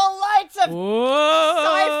with us? purple lights of Whoa.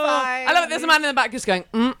 sci-fi. I love it. There's a man in the back just going,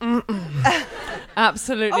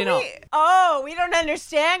 Absolutely not. We don't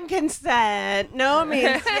understand consent. No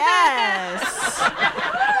means yes.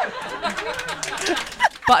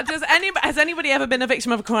 But has anybody ever been a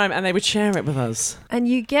victim of a crime and they would share it with us? And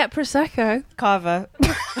you get Prosecco. Kava.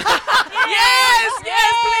 Yes,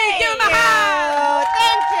 please give him a hand.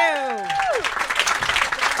 Thank you.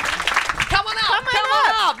 Come on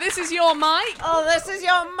up. This is your mic. Oh, this is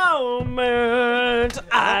your moment.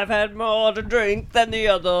 I've had more to drink than the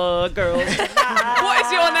other girls. What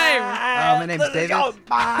is your name? My name's David.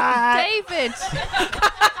 David.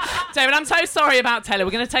 David, I'm so sorry about Taylor.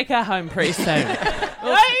 We're going to take her home pretty soon. No,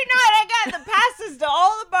 you're not. I got the passes to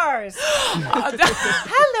all the bars.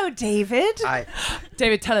 Hello, David. Hi.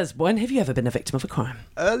 David, tell us, when have you ever been a victim of a crime?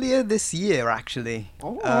 Earlier this year, actually.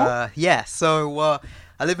 So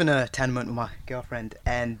I live in a tenement with my girlfriend,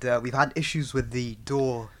 and we've had issues with the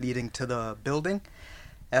door leading to the building.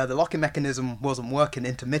 The locking mechanism wasn't working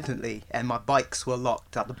intermittently, and my bikes were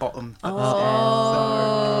locked at the bottom of the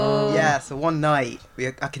stairs. So one night,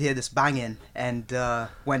 I could hear this banging, and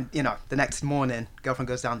when, the next morning, girlfriend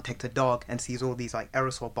goes down and takes her dog and sees all these, like,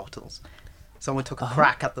 aerosol bottles. Someone took a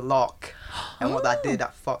crack at the lock, and what that did,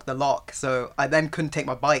 that fucked the lock. So I then couldn't take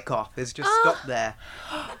my bike off. It's just stuck there.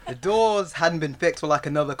 The doors hadn't been fixed for, like,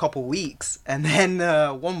 another couple weeks, and then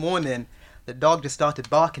one morning, the dog just started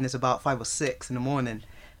barking. It's about 5 or 6 in the morning.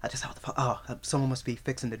 I just thought, someone must be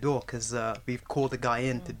fixing the door, because we've called the guy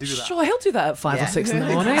in to do that. Sure, he'll do that at 5 or 6 in the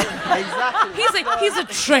morning. Exactly. He's a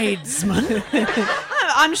tradesman.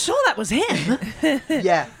 I'm sure that was him.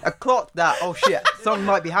 Yeah, I clocked that. Oh shit, something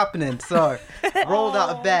might be happening. So, rolled out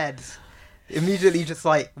of bed, immediately just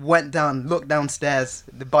like went down, looked downstairs.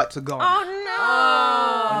 The bikes were gone. Oh,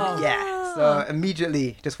 no. Yeah, so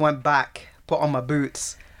immediately just went back, put on my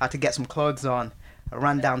boots, had to get some clothes on. I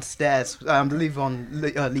ran downstairs. I live on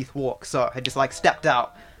Leith Walk, so I just like stepped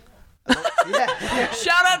out. Yeah.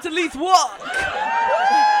 Shout out to Leith Walk.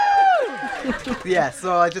 Yeah,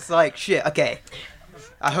 so I just like, shit, okay.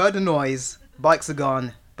 I heard a noise, bikes are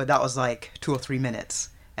gone, but that was like 2 or 3 minutes.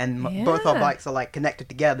 And both our bikes are like connected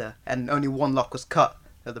together, and only one lock was cut.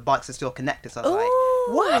 So the bikes are still connected, so I was like,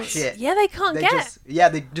 What? shit. Yeah, they can't get.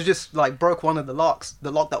 They just like broke one of the locks,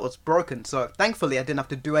 the lock that was broken. So thankfully I didn't have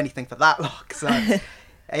to do anything for that lock. So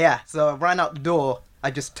so I ran out the door.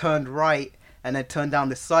 I just turned right and then turned down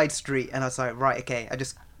this side street, and I was like, right, okay. I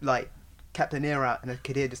just like kept an ear out, and I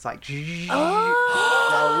could hear just like. So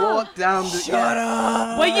I walked down the. Shut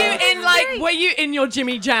up. Were you in your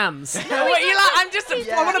Jimmy Jams? Were you like?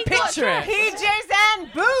 I want to picture it. PJs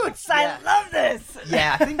and boots. I love this.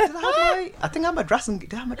 Yeah, I think I have my dressing.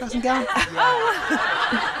 Did I have my dressing gown?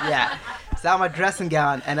 Yeah. So I had my dressing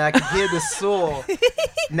gown, and I could hear the saw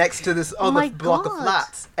next to this other block of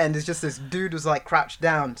flats, and it's just this dude was like crouched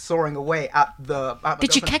down, sawing away at the.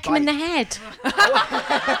 Did you kick him in the head?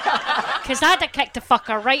 Because I'd have kicked the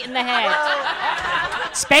fucker right in the head.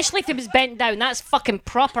 Especially if he was bent down. That's fucking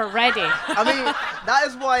proper ready. I mean, that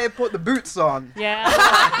is why I put the boots on. Yeah.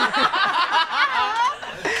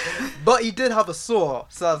 But he did have a saw,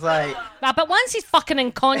 so I was like... Nah, but once he's fucking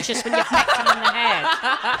unconscious when you kicked him in the head.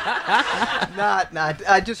 Nah,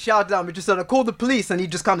 I just shouted at him, just said, I called the police, and he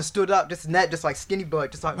just kind of stood up, just like skinny boy,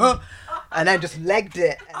 just like, huh? And then just legged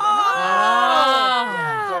it. And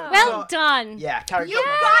then, Well done. Yeah, Karen. You got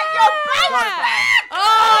your back!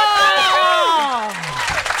 Oh!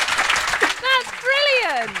 That's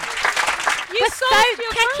brilliant. You Without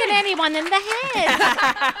kicking anyone in the head.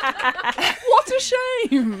 What a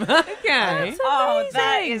shame. Okay. Oh,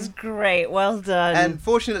 that is great. Well done. And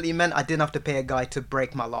fortunately, it meant I didn't have to pay a guy to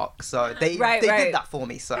break my lock, so they Right. did that for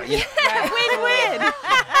me. So yeah. Win-win.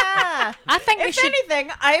 I think If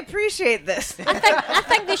anything, I appreciate this. I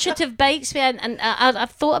think they should have bikes, and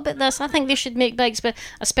I've thought about this. I think they should make bikes with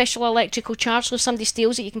a special electrical charge, so if somebody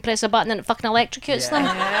steals it, you can press a button and it fucking electrocutes them.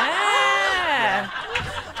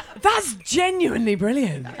 That's genuinely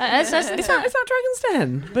brilliant. Is Is that Dragon's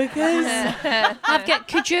Den? Because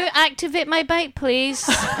could you activate my bike, please?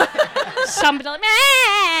 Somebody like,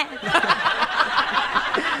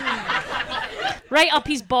 right up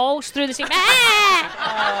his balls through the seat.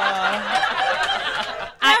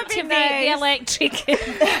 Activate the electric.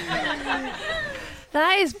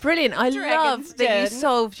 That is brilliant. I love that you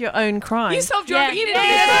solved your own crime. you solved your own. You didn't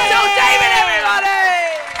Yeah. need to tell David, everybody.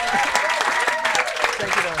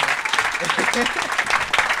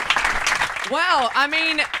 Wow, I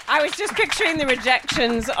mean, I was just picturing the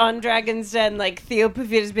rejections on Dragon's Den, like Theo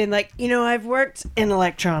Pavita's been like, I've worked in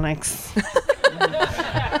electronics.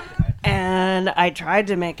 And I tried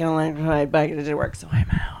to make an electrified bike and it didn't work, so I'm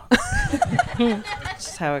out. That's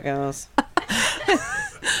just how it goes.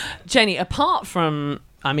 Jenny, apart from,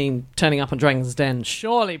 turning up on Dragon's Den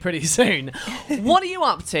surely pretty soon, what are you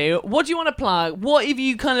up to? What do you want to plug? What have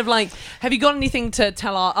you have you got anything to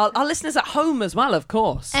tell our listeners at home as well, of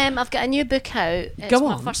course? I've got a new book out. It's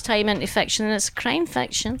my first time into fiction, and it's crime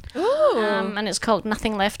fiction. Ooh. And it's called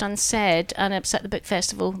Nothing Left Unsaid, and it's at the book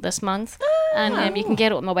festival this month. And you can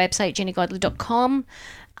get it on my website, jennygodley.com.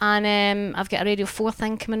 And I've got a Radio 4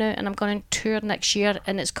 thing coming out, and I'm going on tour next year,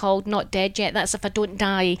 and it's called Not Dead Yet. That's if I don't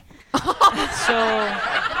die. So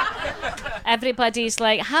everybody's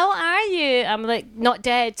like, how are you? I'm like, not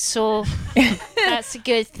dead, so that's a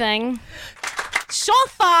good thing. So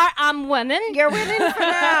far, I'm winning. You're winning for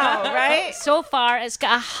now, right? So far, it's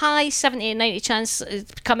got a high 70 and 90 chance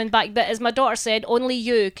of coming back. But as my daughter said, only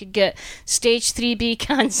you could get stage 3B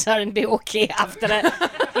cancer and be okay after it.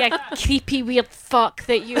 You creepy, weird fuck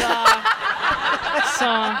that you are.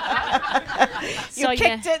 You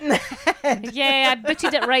kicked it in the head. Yeah, I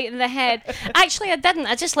booted it right in the head. Actually, I didn't.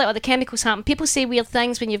 I just let all the chemicals happen. People say weird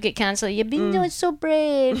things when you've got cancer. You've been doing so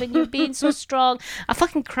brave and you've been so strong. I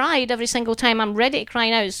fucking cried every single time. I'm ready to cry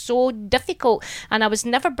now. It's so difficult. And I was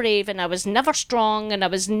never brave and I was never strong and I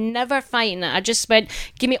was never fighting it. I just went,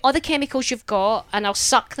 give me all the chemicals you've got and I'll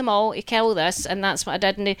suck them all to kill this. And that's what I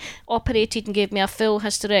did. And they operated and gave me a full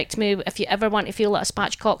hysterectomy if you ever want to feel like a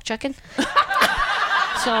spatchcock chicken.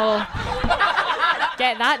 So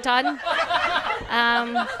get that done.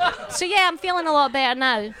 So yeah, I'm feeling a lot better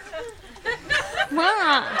now.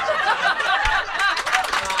 What?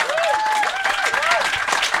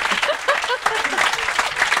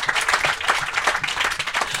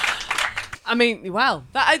 Wow,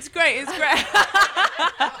 it's great. It's great.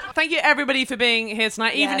 Thank you, everybody, for being here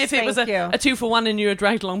tonight. Even Yes, if it was a 2-for-1 and you were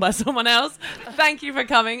dragged along by someone else. Thank you for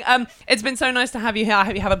coming. It's been so nice to have you here. I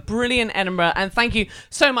hope you have a brilliant Edinburgh. And thank you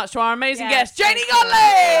so much to our amazing guest, Janie Godley!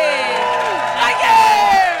 Thank you!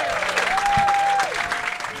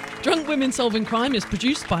 Drunk Women Solving Crime is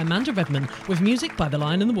produced by Amanda Redman with music by The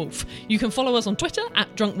Lion and the Wolf. You can follow us on Twitter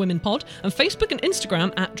 @DrunkWomenPod and Facebook and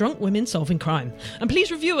Instagram @DrunkWomenSolvingCrime. And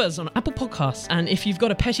please review us on Apple Podcasts. And if you've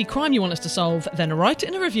got a petty crime you want us to solve, then write it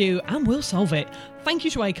in a review and we'll solve it. Thank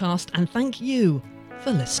you to Acast and thank you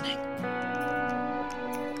for listening.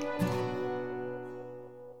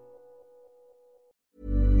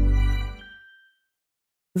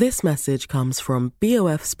 This message comes from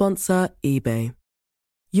BOF sponsor eBay.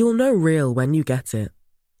 You'll know real when you get it.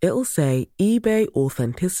 It'll say eBay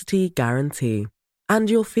Authenticity Guarantee. And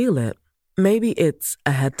you'll feel it. Maybe it's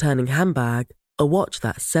a head-turning handbag, a watch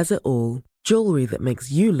that says it all, jewelry that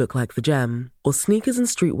makes you look like the gem, or sneakers and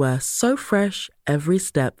streetwear so fresh every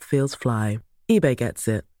step feels fly. eBay gets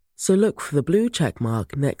it. So look for the blue check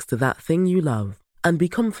mark next to that thing you love. And be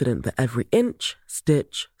confident that every inch,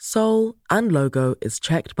 stitch, sole, and logo is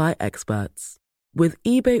checked by experts. With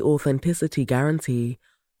eBay Authenticity Guarantee,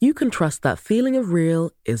 you can trust that feeling of real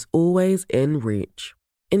is always in reach.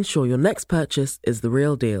 Ensure your next purchase is the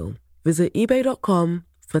real deal. Visit ebay.com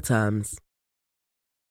for terms.